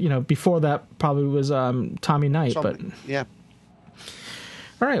before that probably was Tommy Knight. But yeah.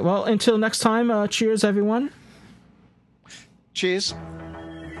 All right. Well, until next time. Cheers, everyone. Cheers.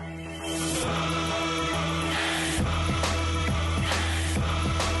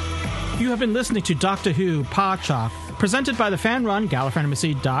 You have been listening to Doctor Who Podshock, presented by the fan-run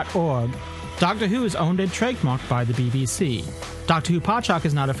GallifreyAnimacy.org. Doctor Who is owned and trademarked by the BBC. Doctor Who Podshock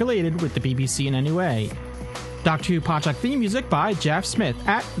is not affiliated with the BBC in any way. Doctor Who Podshock theme music by Jeff Smith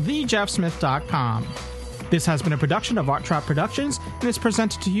at thejeffsmith.com. This has been a production of Art Trap Productions and is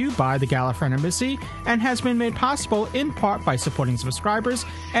presented to you by the Gallifrey Embassy and has been made possible in part by supporting subscribers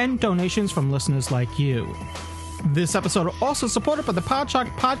and donations from listeners like you. This episode also supported by the Podshock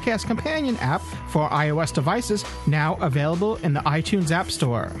Podcast Companion app for iOS devices, now available in the iTunes App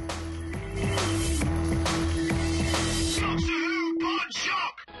Store.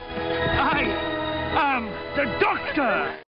 I am the Doctor!